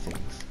for these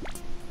things.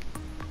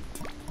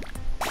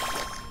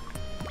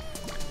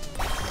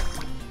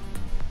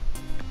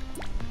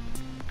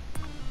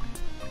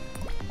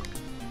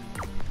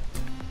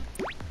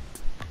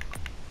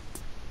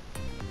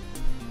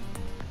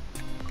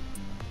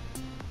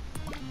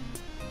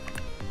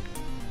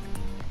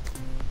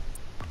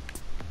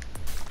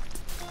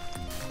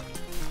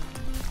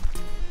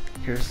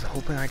 Here's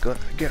hoping I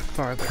get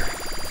farther.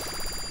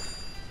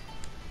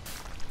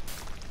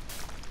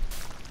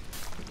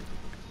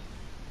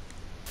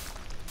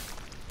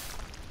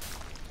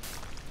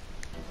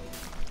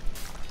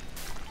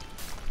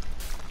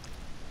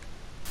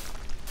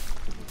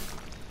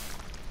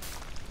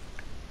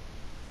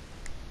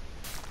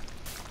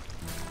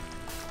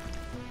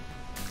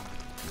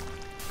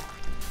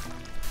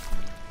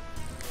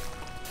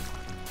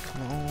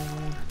 Come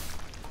on.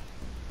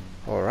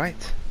 All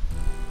right.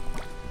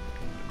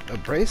 A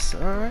brace?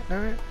 Alright,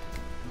 alright.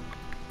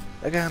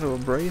 I got to a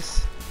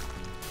brace.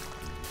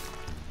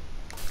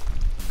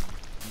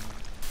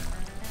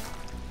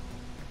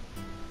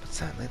 But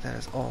sadly, that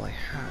is all I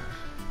have.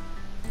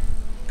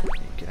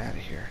 Get out of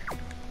here.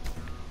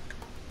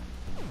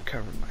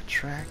 Cover my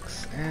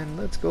tracks, and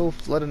let's go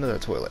flood another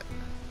toilet.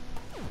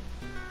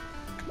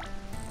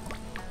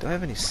 Do I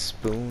have any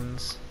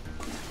spoons?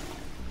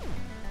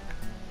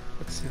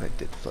 Let's see if I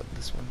did flood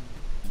this one.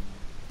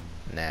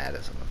 Nah, it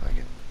doesn't look like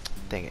it.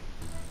 Dang it.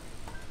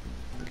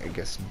 I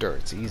guess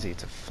dirt's easy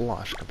to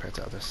flush compared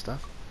to other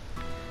stuff.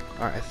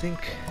 Alright, I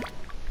think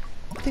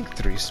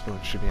 3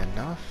 spoons should be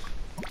enough.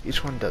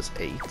 Each one does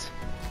 8.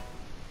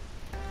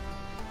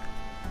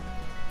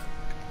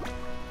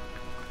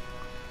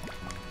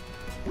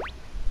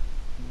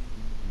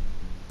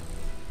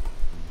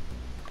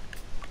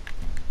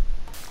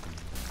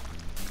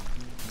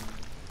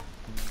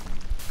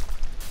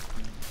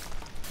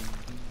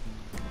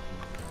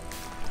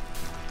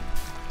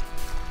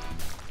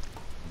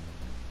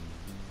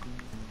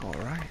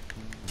 Alright.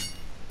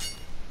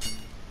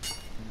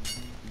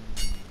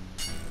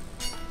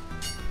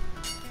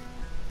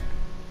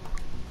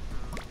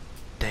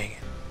 Dang it.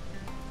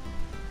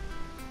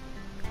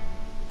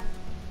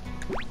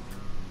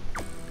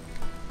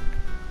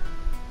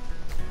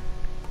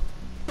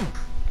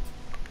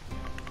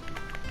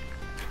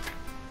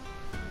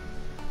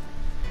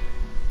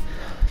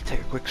 Take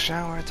a quick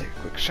shower, take a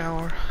quick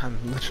shower. I'm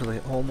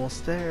literally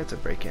almost there to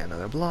break in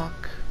another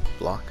block.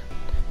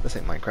 This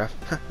ain't Minecraft.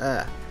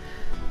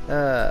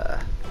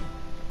 I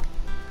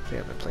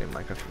think I've been playing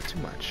Minecraft for too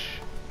much.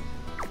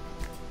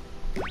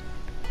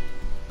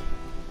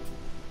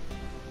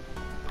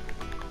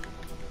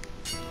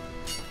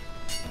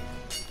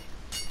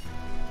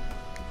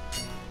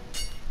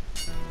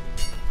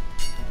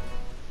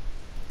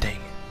 Dang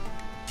it.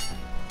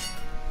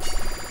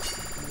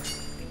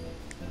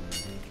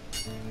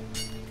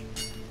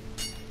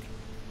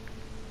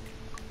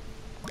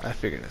 I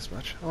figured as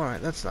much.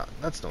 Alright, that's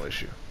no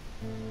issue.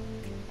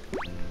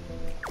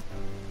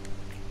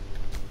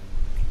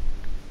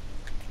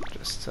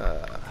 Just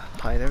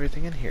hide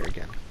everything in here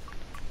again.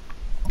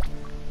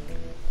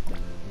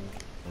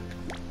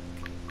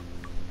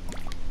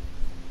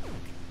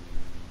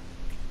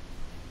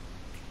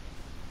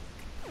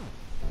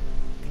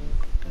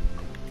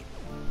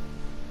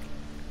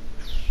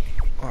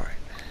 Alright.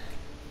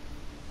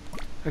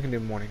 I can do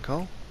morning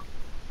call.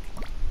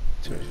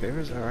 Too many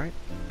favors, alright.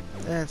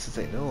 And since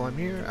they know I'm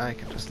here, I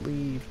can just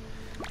leave,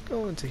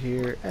 go into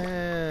here,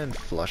 and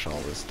flush all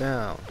this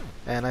down.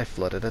 And I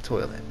flooded a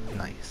toilet.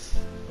 Nice.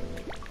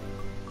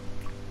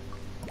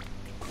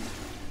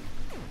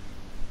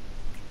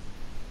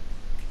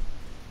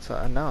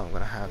 So now I'm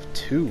gonna have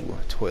 2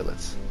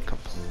 toilets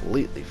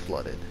completely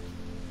flooded.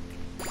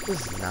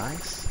 This is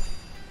nice.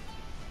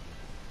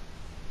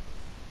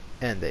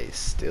 And they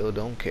still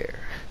don't care.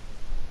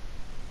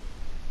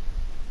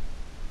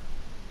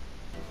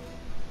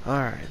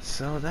 Alright,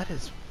 so that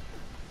is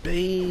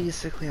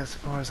basically as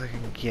far as I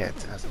can get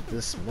as of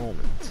this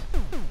moment.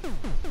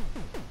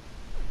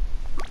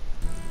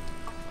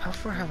 How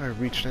far have I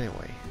reached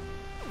anyway?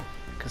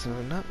 Because if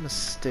I'm not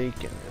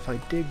mistaken, if I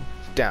dig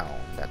down,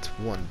 that's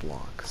 1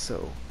 block.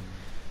 So,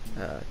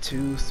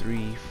 2,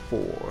 3,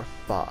 4,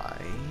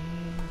 5,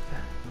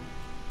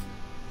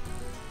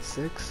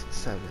 6,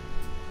 7,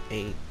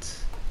 8,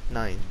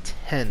 9,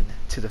 10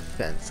 to the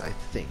fence, I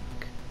think.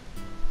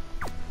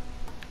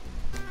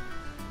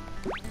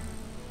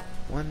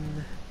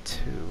 1, 2,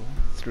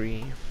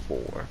 3,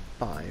 4,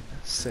 5,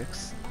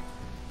 6,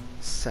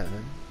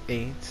 7,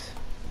 8,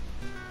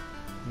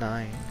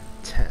 9,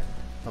 10,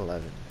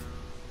 11,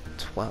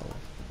 12,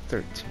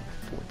 13,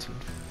 14,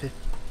 15,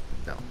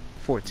 no,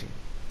 14.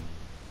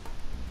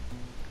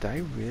 Did I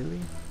really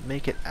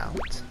make it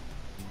out?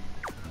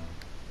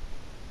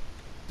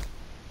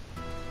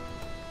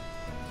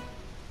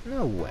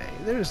 No way,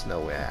 there's no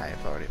way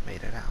I've already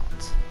made it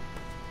out.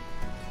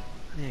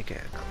 I need to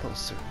get a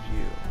closer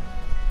view.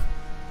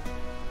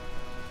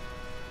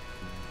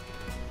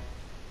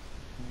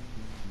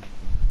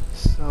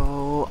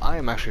 So I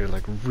am actually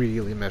like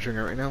really measuring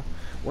it right now.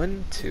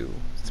 1, 2,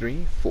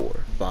 3, 4,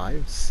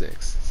 5,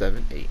 6,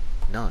 7, 8,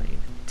 9,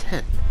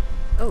 10.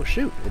 Oh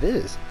shoot, it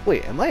is.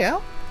 Wait, am I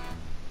out?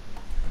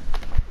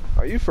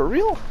 Are you for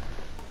real?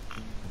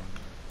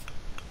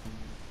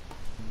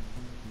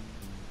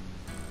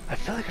 I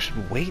feel like I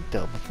should wait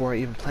though before I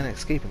even plan on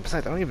escaping.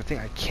 Besides, I don't even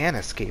think I can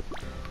escape.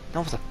 That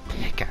was a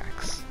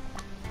pickaxe.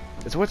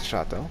 It's worth a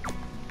shot though.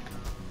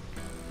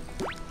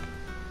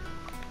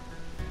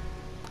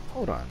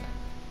 Hold on.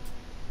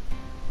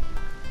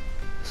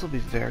 This will be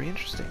very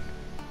interesting.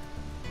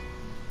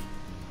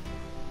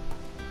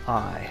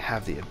 I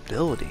have the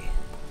ability.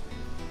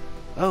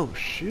 Oh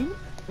shoot.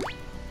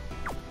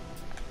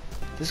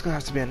 This is gonna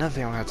have to be another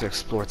thing I'm gonna have to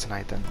explore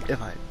tonight then.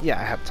 Yeah,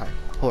 I have time.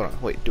 Hold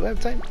on, wait, do I have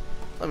time?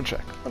 Let me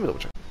check. Let me double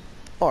check.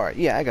 Alright,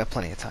 yeah, I got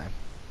plenty of time.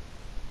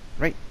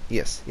 Right?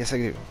 Yes, I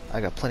do.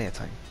 I got plenty of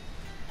time.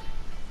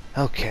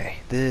 Okay,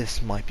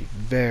 this might be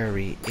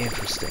very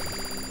interesting.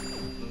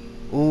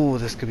 Ooh,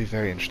 this could be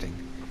very interesting.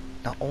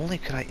 Not only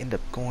could I end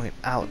up going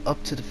out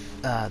up to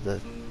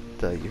the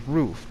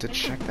roof to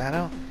check that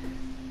out,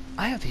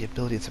 I have the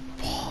ability to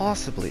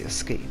possibly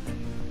escape.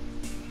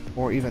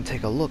 Or even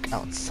take a look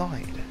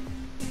outside.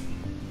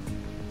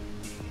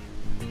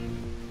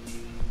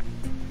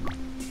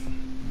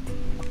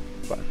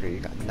 Fucker, you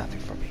got nothing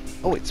for me.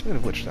 Oh wait, speaking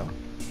of which though,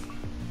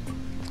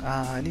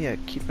 I need to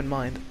keep in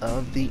mind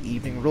of the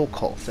evening roll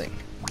call thing.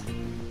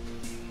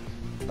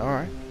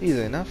 Alright,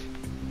 easy enough.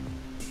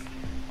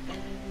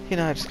 You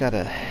know, I just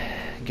gotta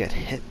get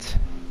hit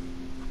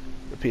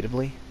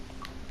repeatedly.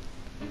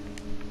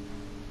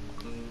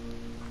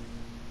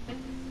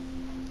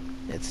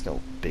 It's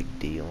no big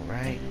deal,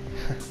 right?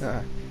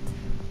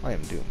 I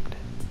am doomed.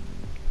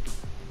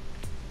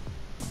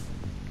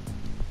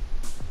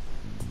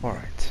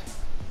 Alright.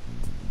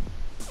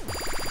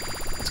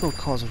 Let's go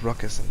cause a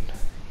ruckus and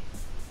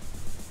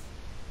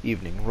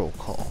evening roll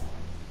call.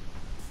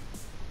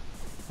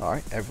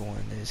 Alright,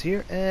 everyone is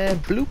here,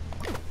 and bloop!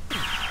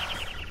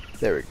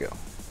 There we go.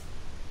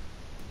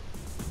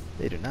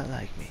 They do not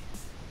like me.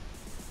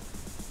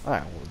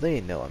 Alright, well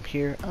they know I'm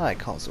here. I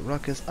caused a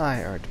ruckus.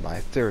 I earned my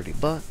 30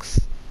 bucks.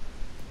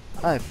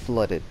 I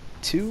flooded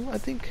 2, I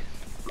think?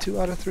 2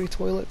 out of 3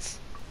 toilets.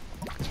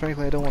 Because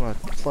frankly, I don't want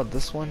to flood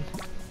this one.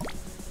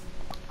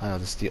 I know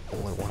this is the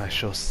only one I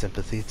show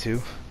sympathy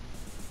to.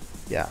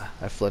 Yeah,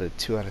 I flooded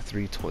 2 out of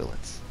 3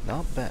 toilets.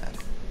 Not bad.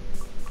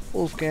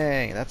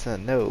 Wolfgang, that's a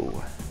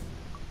no.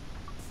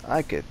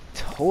 I could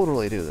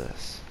totally do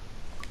this.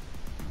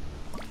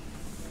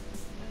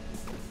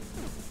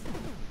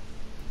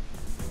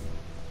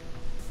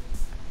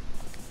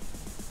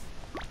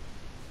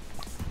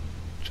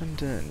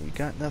 Dun, you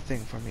got nothing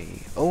for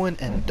me. Owen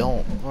and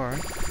Dome.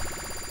 Alright.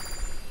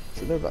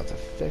 So they're about to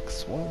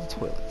fix one of the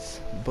toilets.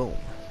 Boom.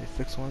 They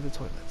fixed one of the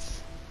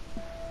toilets.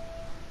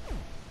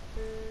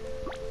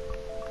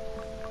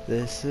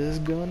 This is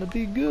gonna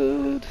be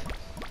good.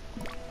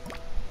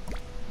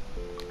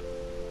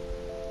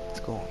 Let's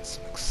go on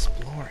some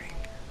exploring.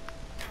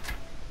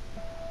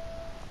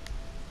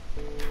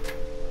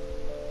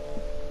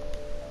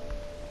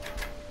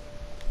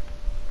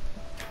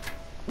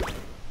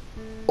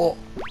 Oh!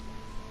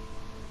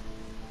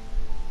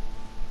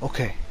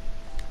 Okay.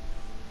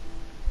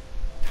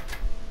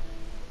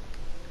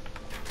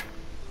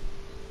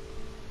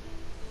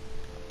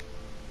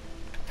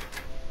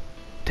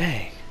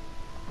 Dang.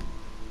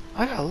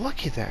 I got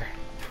lucky there.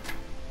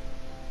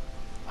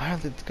 I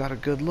hardly got a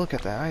good look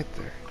at that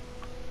either.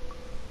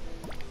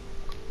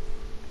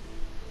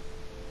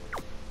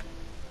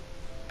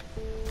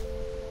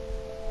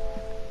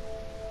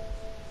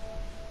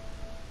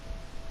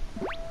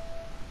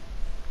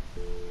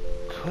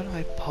 Could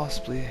I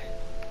possibly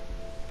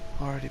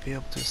already be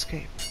able to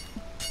escape?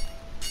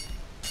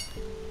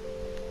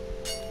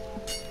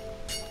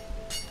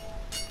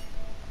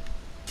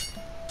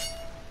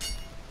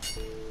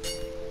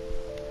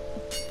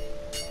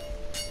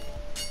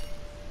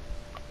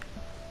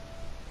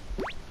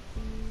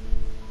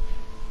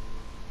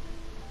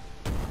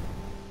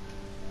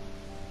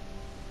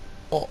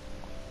 Oh.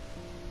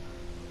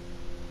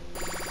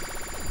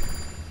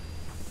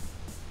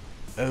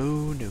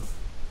 Oh no.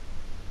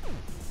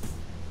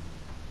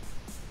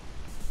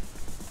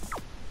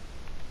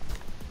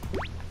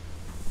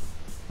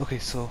 Okay,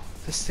 so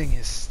this thing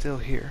is still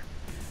here.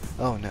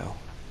 Oh no.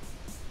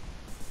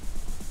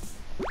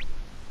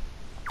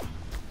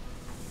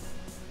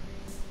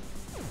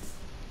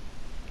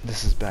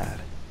 This is bad.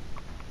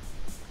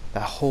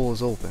 That hole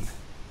is open.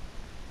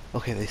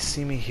 Okay, they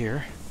see me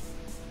here.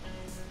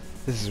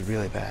 This is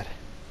really bad.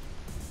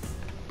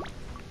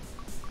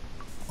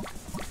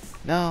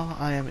 Now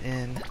I am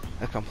in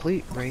a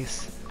complete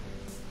race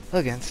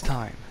against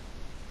time.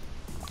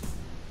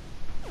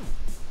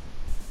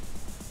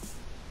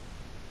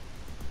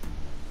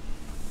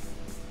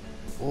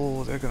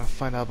 Oh, they're gonna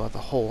find out about the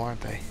hole,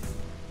 aren't they?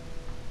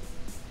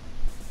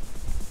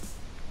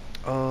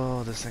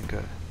 Oh, this ain't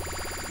good.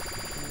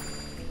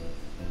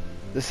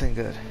 This ain't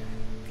good.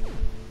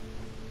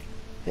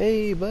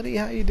 Hey, buddy,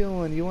 how you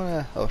doing? You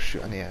wanna... Oh,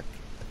 shoot, I need to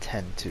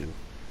attend to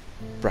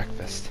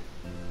breakfast.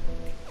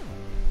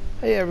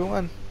 Hey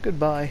everyone,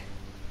 goodbye.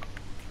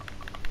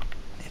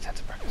 I need to attend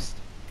to breakfast.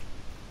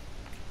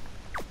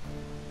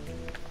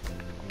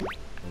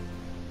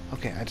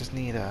 Okay, I just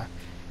need a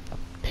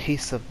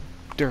piece of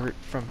dirt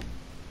from...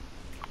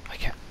 I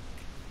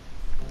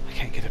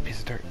can't get a piece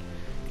of dirt.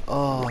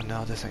 Oh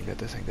no, this ain't good,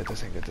 this ain't good,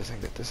 this ain't good, this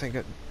ain't good, this ain't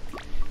good.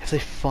 If they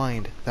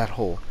find that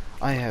hole,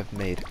 I have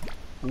made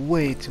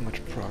way too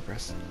much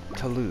progress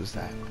to lose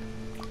that.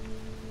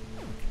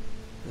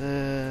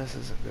 This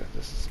isn't good,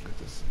 this isn't good,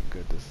 this isn't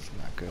good, this is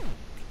not good.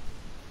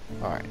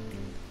 Alright.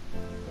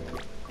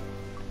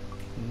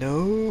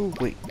 No,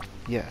 wait,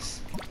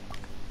 yes.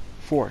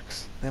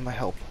 Forks, they might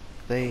help.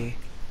 They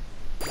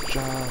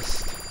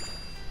just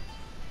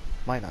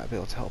might not be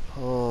able to help.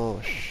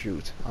 Oh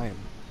shoot, I am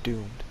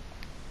doomed.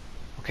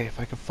 Okay, if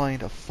I can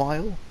find a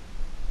file,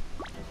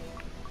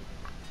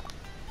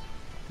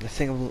 and a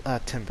thing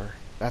of timber,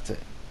 that's it.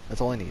 That's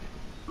all I need.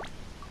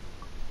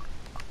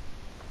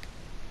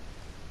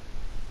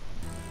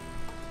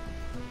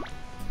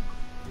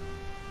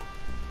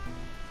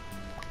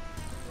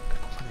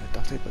 Plenty of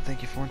duct tape, but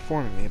thank you for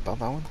informing me about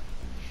that one.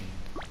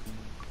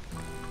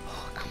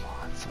 Oh, come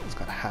on, someone's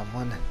gotta have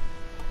one.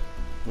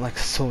 I'm like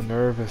so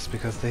nervous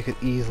because they could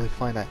easily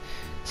find that.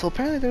 So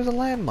apparently there's a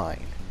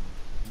landmine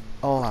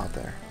all out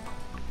there.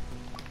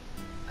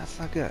 That's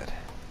not good.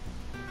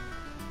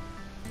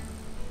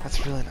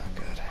 That's really not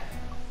good.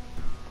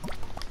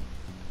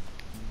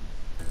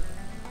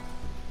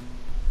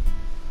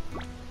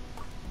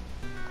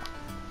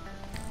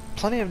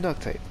 Plenty of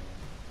duct tape.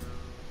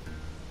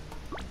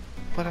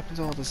 What happened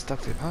to all this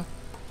duct tape, huh?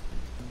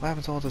 What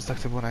happened to all this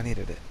duct tape when I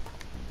needed it?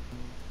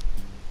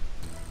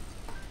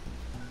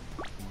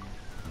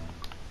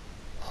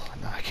 Oh,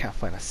 no, I can't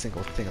find a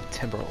single thing of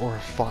timber or a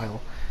file.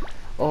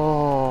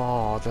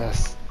 Oh,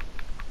 this.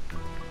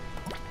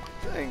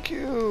 Thank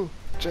you!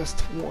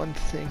 Just one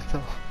thing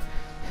though.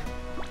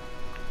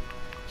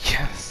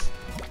 Yes!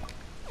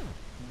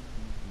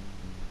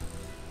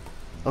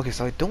 Okay,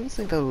 so I don't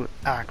think that would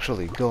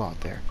actually go out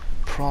there.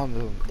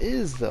 Problem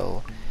is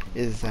though,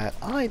 is that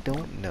I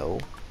don't know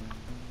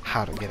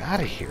how to get out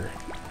of here.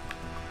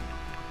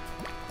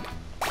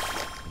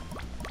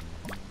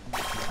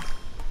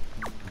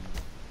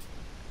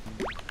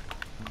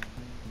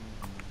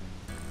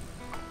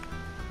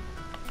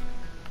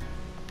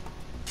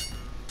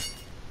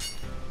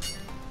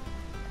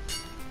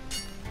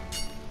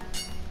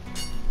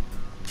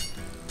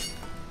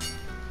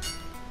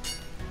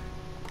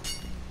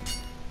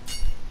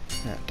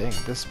 Yeah, dang,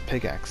 this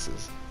pickaxe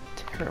is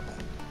terrible.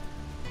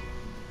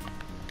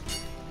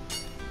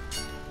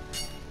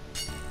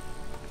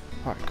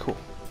 Alright, cool.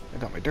 I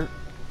got my dirt.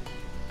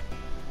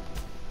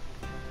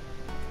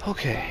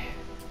 Okay.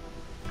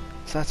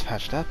 So that's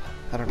patched up.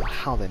 I don't know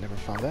how they never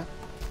found that.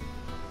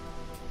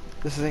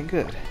 This ain't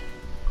good.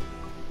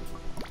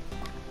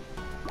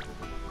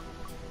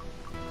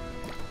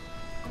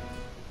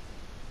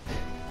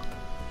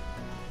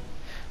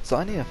 So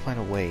I need to find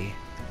a way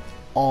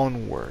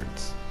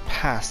onwards.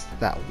 Past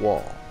that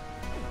wall.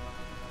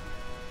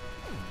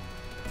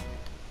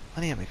 I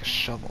need to make a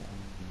shovel.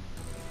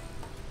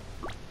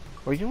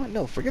 Or you know what?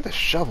 No, forget the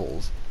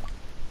shovels.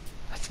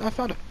 I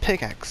found a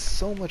pickaxe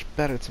so much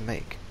better to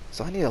make.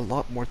 So I need a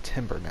lot more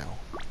timber now.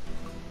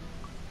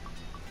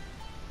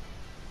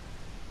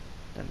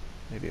 And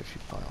maybe a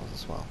few files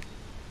as well.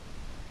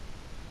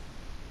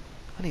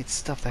 I need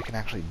stuff that can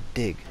actually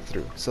dig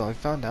through. So I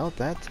found out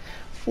that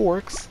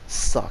forks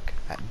suck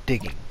at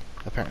digging,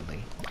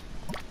 apparently.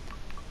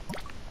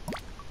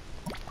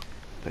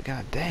 But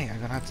god dang,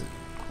 I'm gonna have to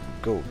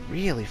go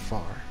really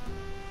far.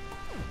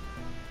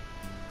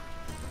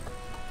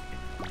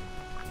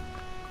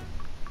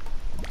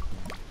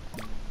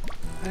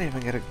 I didn't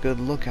even get a good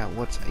look at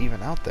what's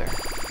even out there.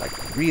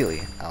 Like,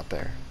 really out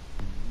there.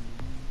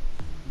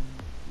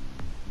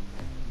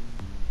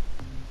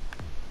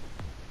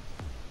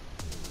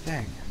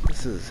 Dang,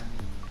 this is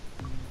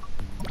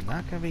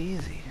not gonna be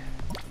easy.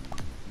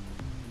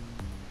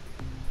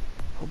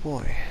 Oh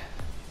boy.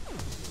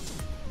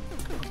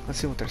 Let's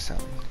see what they're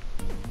selling.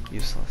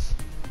 Useless.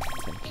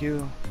 Thank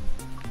you.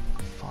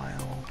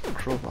 File.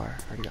 Crowbar.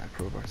 Already got a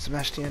crowbar.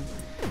 Sebastian.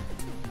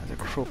 Another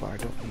crowbar.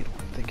 Don't need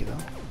one. Thank you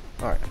though.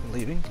 Alright, I'm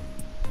leaving.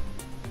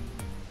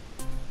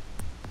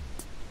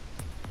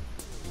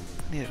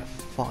 I needed a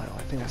file.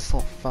 I think I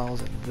saw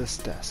files in this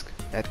desk.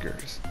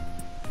 Edgar's.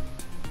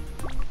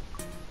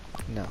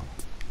 No.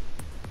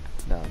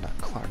 No, not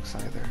Clark's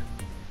either.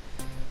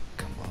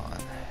 Come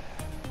on.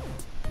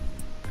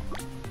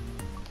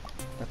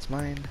 That's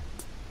mine.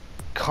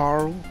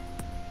 Carl?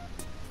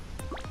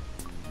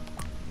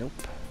 Nope.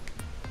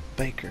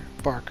 Baker,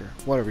 Barker,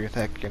 whatever the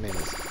heck your name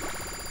is.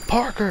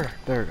 Parker!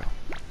 There we go.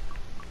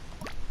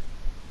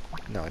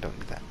 No, I don't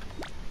need that.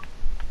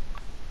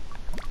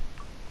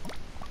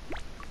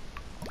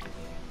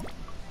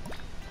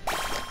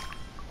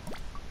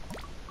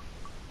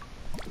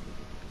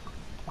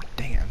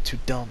 Dang it, I'm too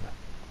dumb.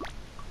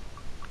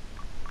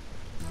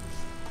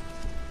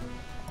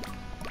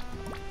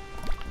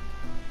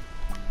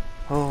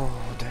 Oh,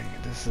 dang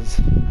it, this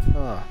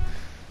Oh,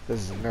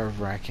 this is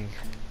nerve-wracking.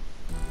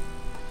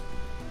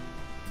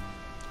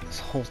 This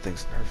whole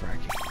thing's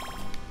nerve-wracking.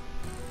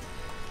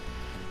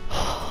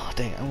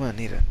 Dang, I'm gonna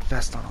need to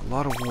invest on a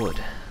lot of wood.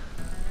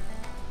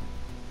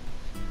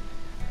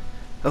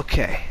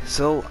 Okay,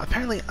 so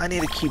apparently I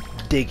need to keep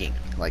digging,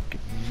 like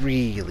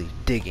really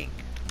digging.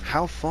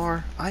 How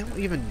far? I don't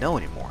even know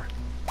anymore.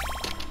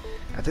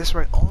 At this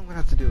rate, all I'm gonna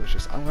have to do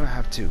is I'm gonna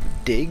have to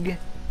dig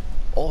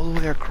all the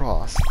way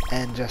across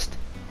and just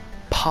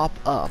pop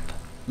up,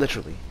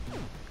 literally,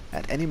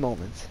 at any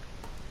moment,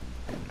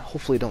 and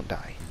hopefully don't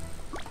die.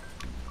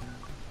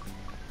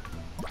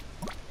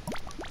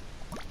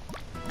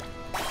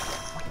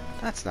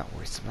 That's not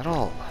worrisome at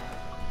all.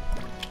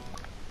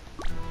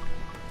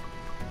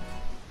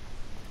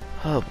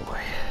 Oh boy.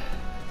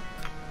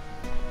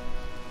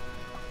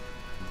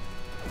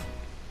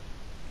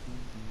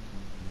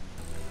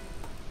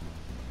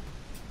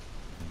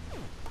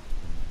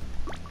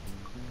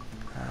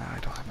 I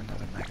don't have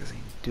another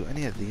magazine. Do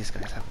any of these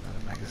guys have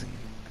another magazine?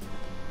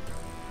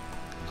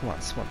 Come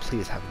on, someone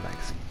please have a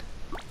magazine.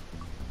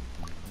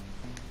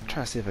 I'm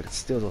trying to see if I can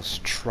steal those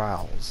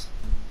trowels.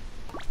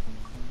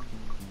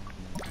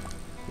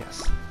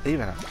 Yes, they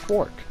even have a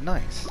fork.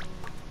 Nice.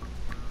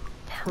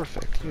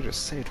 Perfect. You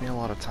just saved me a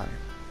lot of time.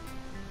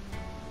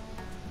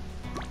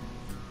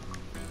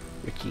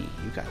 Ricky,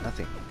 you got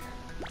nothing.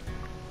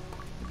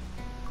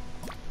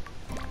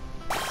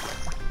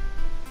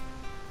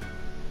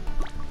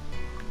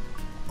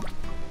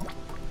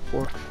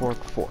 Fork,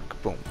 fork,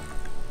 fork. Boom.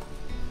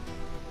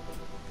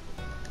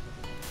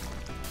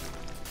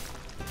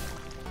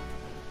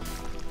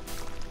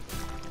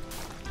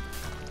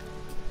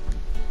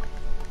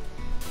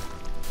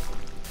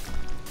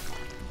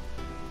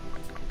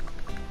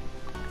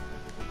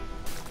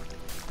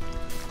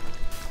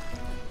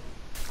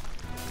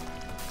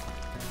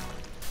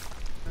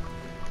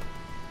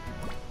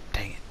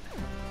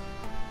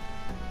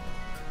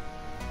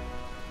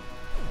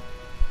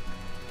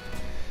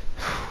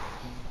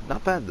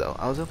 Not bad though.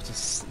 I was able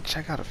to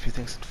check out a few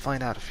things and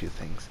find out a few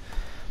things,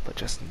 but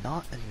just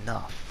not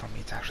enough for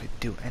me to actually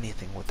do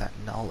anything with that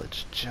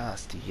knowledge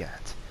just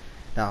yet.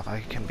 Now if I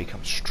can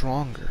become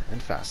stronger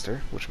and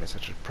faster, which means I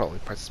should probably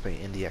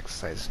participate in the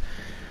exercise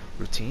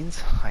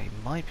routines, I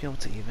might be able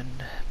to even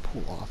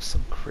pull off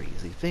some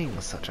crazy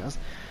things such as,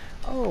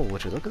 oh,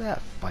 would you look at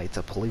that, fight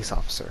a police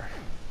officer.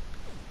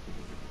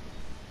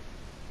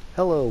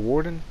 Hello,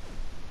 Warden.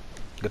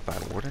 Goodbye,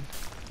 Warden.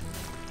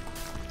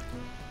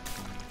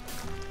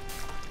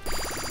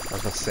 I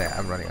was about to say,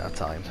 I'm running out of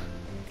time.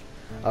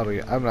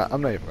 I'm not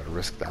even going to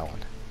risk that one.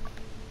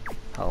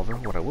 However,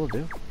 what I will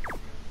do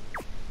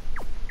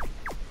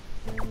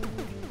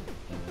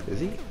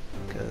is eat,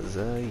 because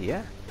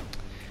yeah,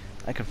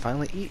 I can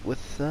finally eat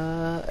with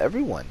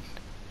everyone.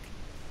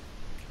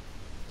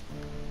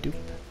 Doop.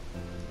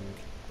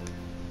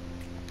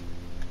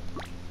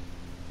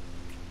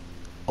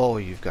 Oh,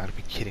 you've got to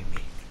be kidding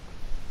me.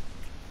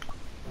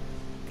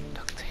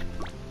 Duct tape.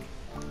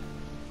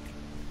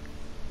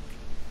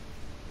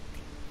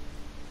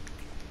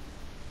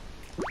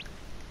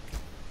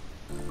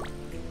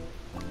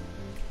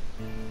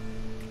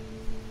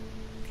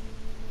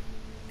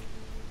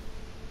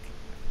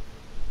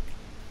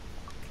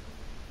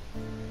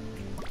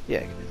 Yeah,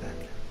 I can do that.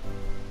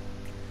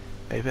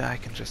 Maybe I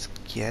can just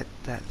get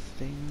that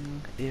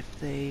thing if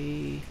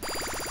they...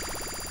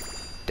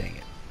 Dang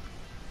it.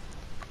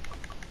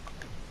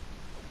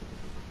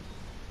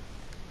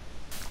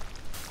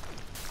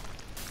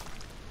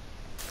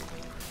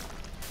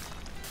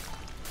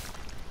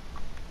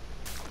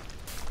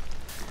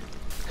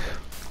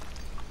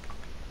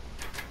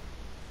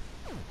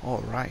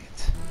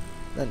 Alright.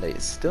 Then they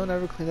still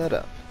never clean that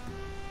up.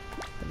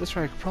 At this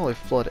rate, I could probably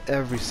flood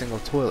every single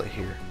toilet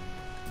here,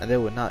 and they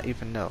would not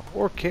even know,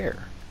 or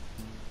care.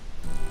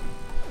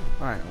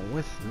 Alright,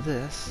 with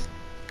this,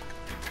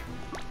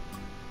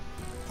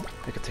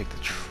 I could take the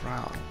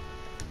trowel,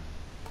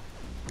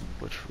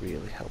 which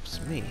really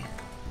helps me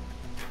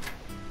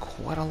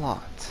quite a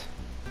lot.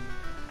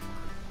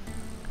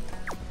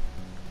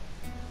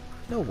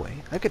 No way,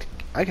 I could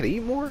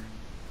eat more?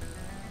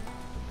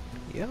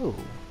 Yo,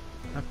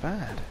 not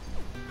bad.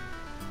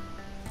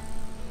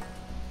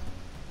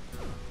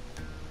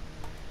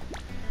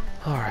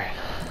 Alright,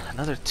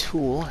 another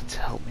tool to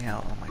help me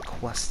out on my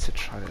quest to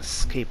try to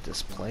escape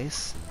this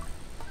place.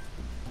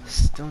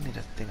 Still need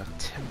a thing of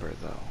timber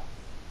though.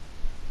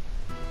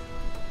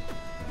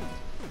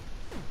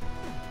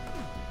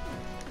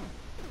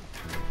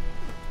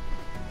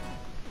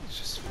 It's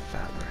just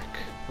fabric,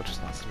 which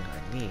is not something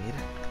I need.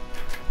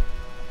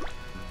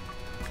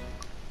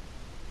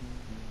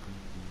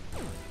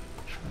 I'm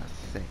trying to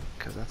think,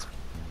 because that's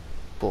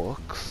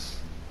books.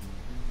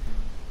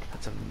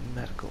 That's a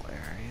medical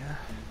area.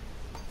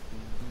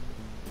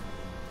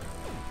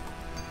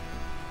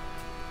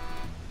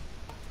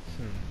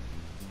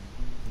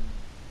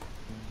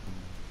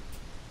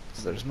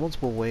 So there's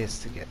multiple ways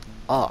to get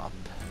up.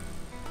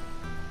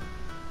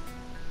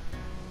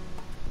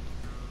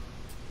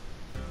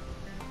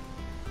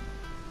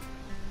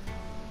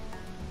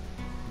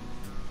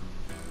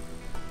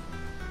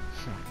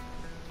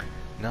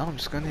 No, I'm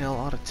just gonna need a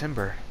lot of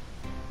timber.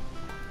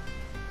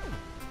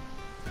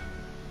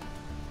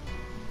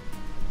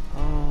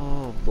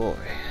 Oh boy.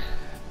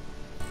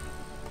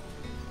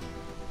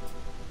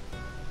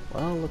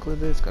 Well, look at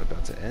this, got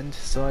about to end.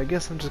 So I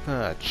guess I'm just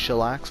gonna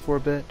chillax for a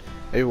bit.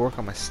 Maybe work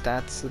on my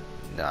stats.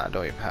 Nah, I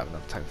don't even have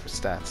enough time for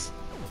stats.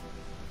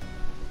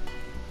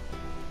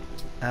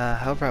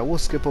 However, I will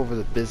skip over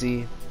the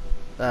busy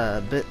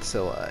bit,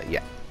 so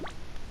yeah.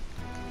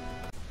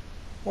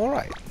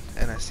 Alright,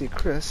 and I see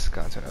Chris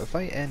got into another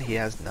fight, and he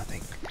has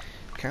nothing.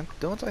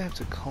 Don't I have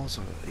to call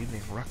some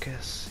evening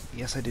ruckus?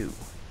 Yes, I do.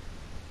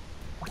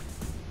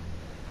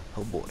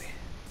 Oh boy.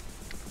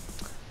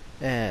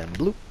 And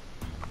bloop.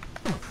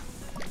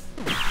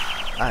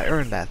 I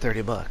earned that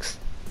 30 bucks.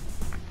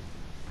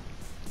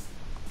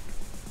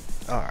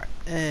 Alright,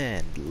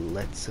 and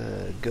let's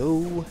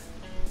go.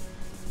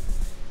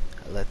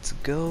 Let's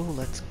go,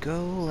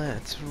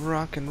 let's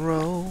rock and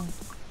roll.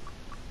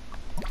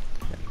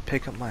 And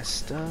pick up my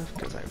stuff,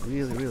 because I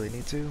really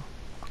need to.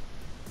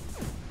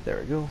 There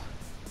we go.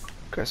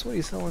 Chris, what are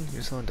you selling?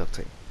 You're selling duct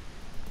tape.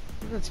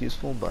 That's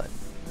useful, but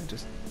I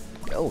just...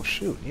 Oh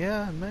shoot,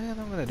 yeah man,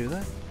 I'm gonna do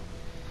that.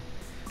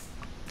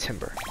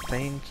 Timber,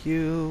 thank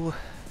you.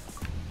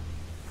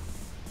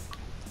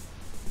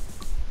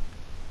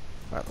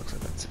 Alright, looks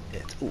like that's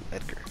it. Oh,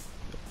 Edgar.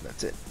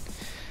 That's it.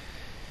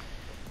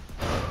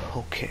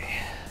 Okay.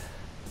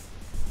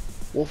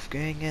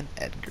 Wolfgang and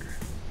Edgar.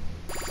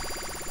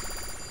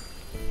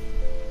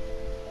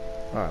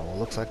 Alright, well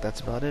looks like that's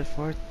about it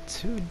for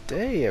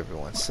today,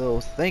 everyone. So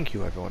thank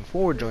you everyone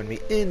for joining me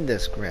in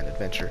this grand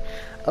adventure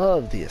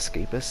of the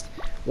Escapist,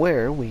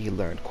 where we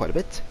learned quite a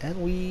bit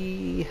and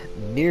we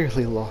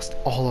nearly lost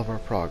all of our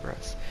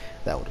progress.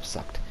 That would have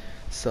sucked.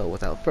 So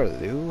without further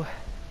ado,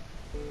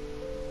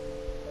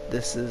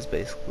 this is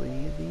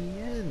basically the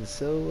end.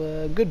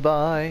 So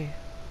goodbye.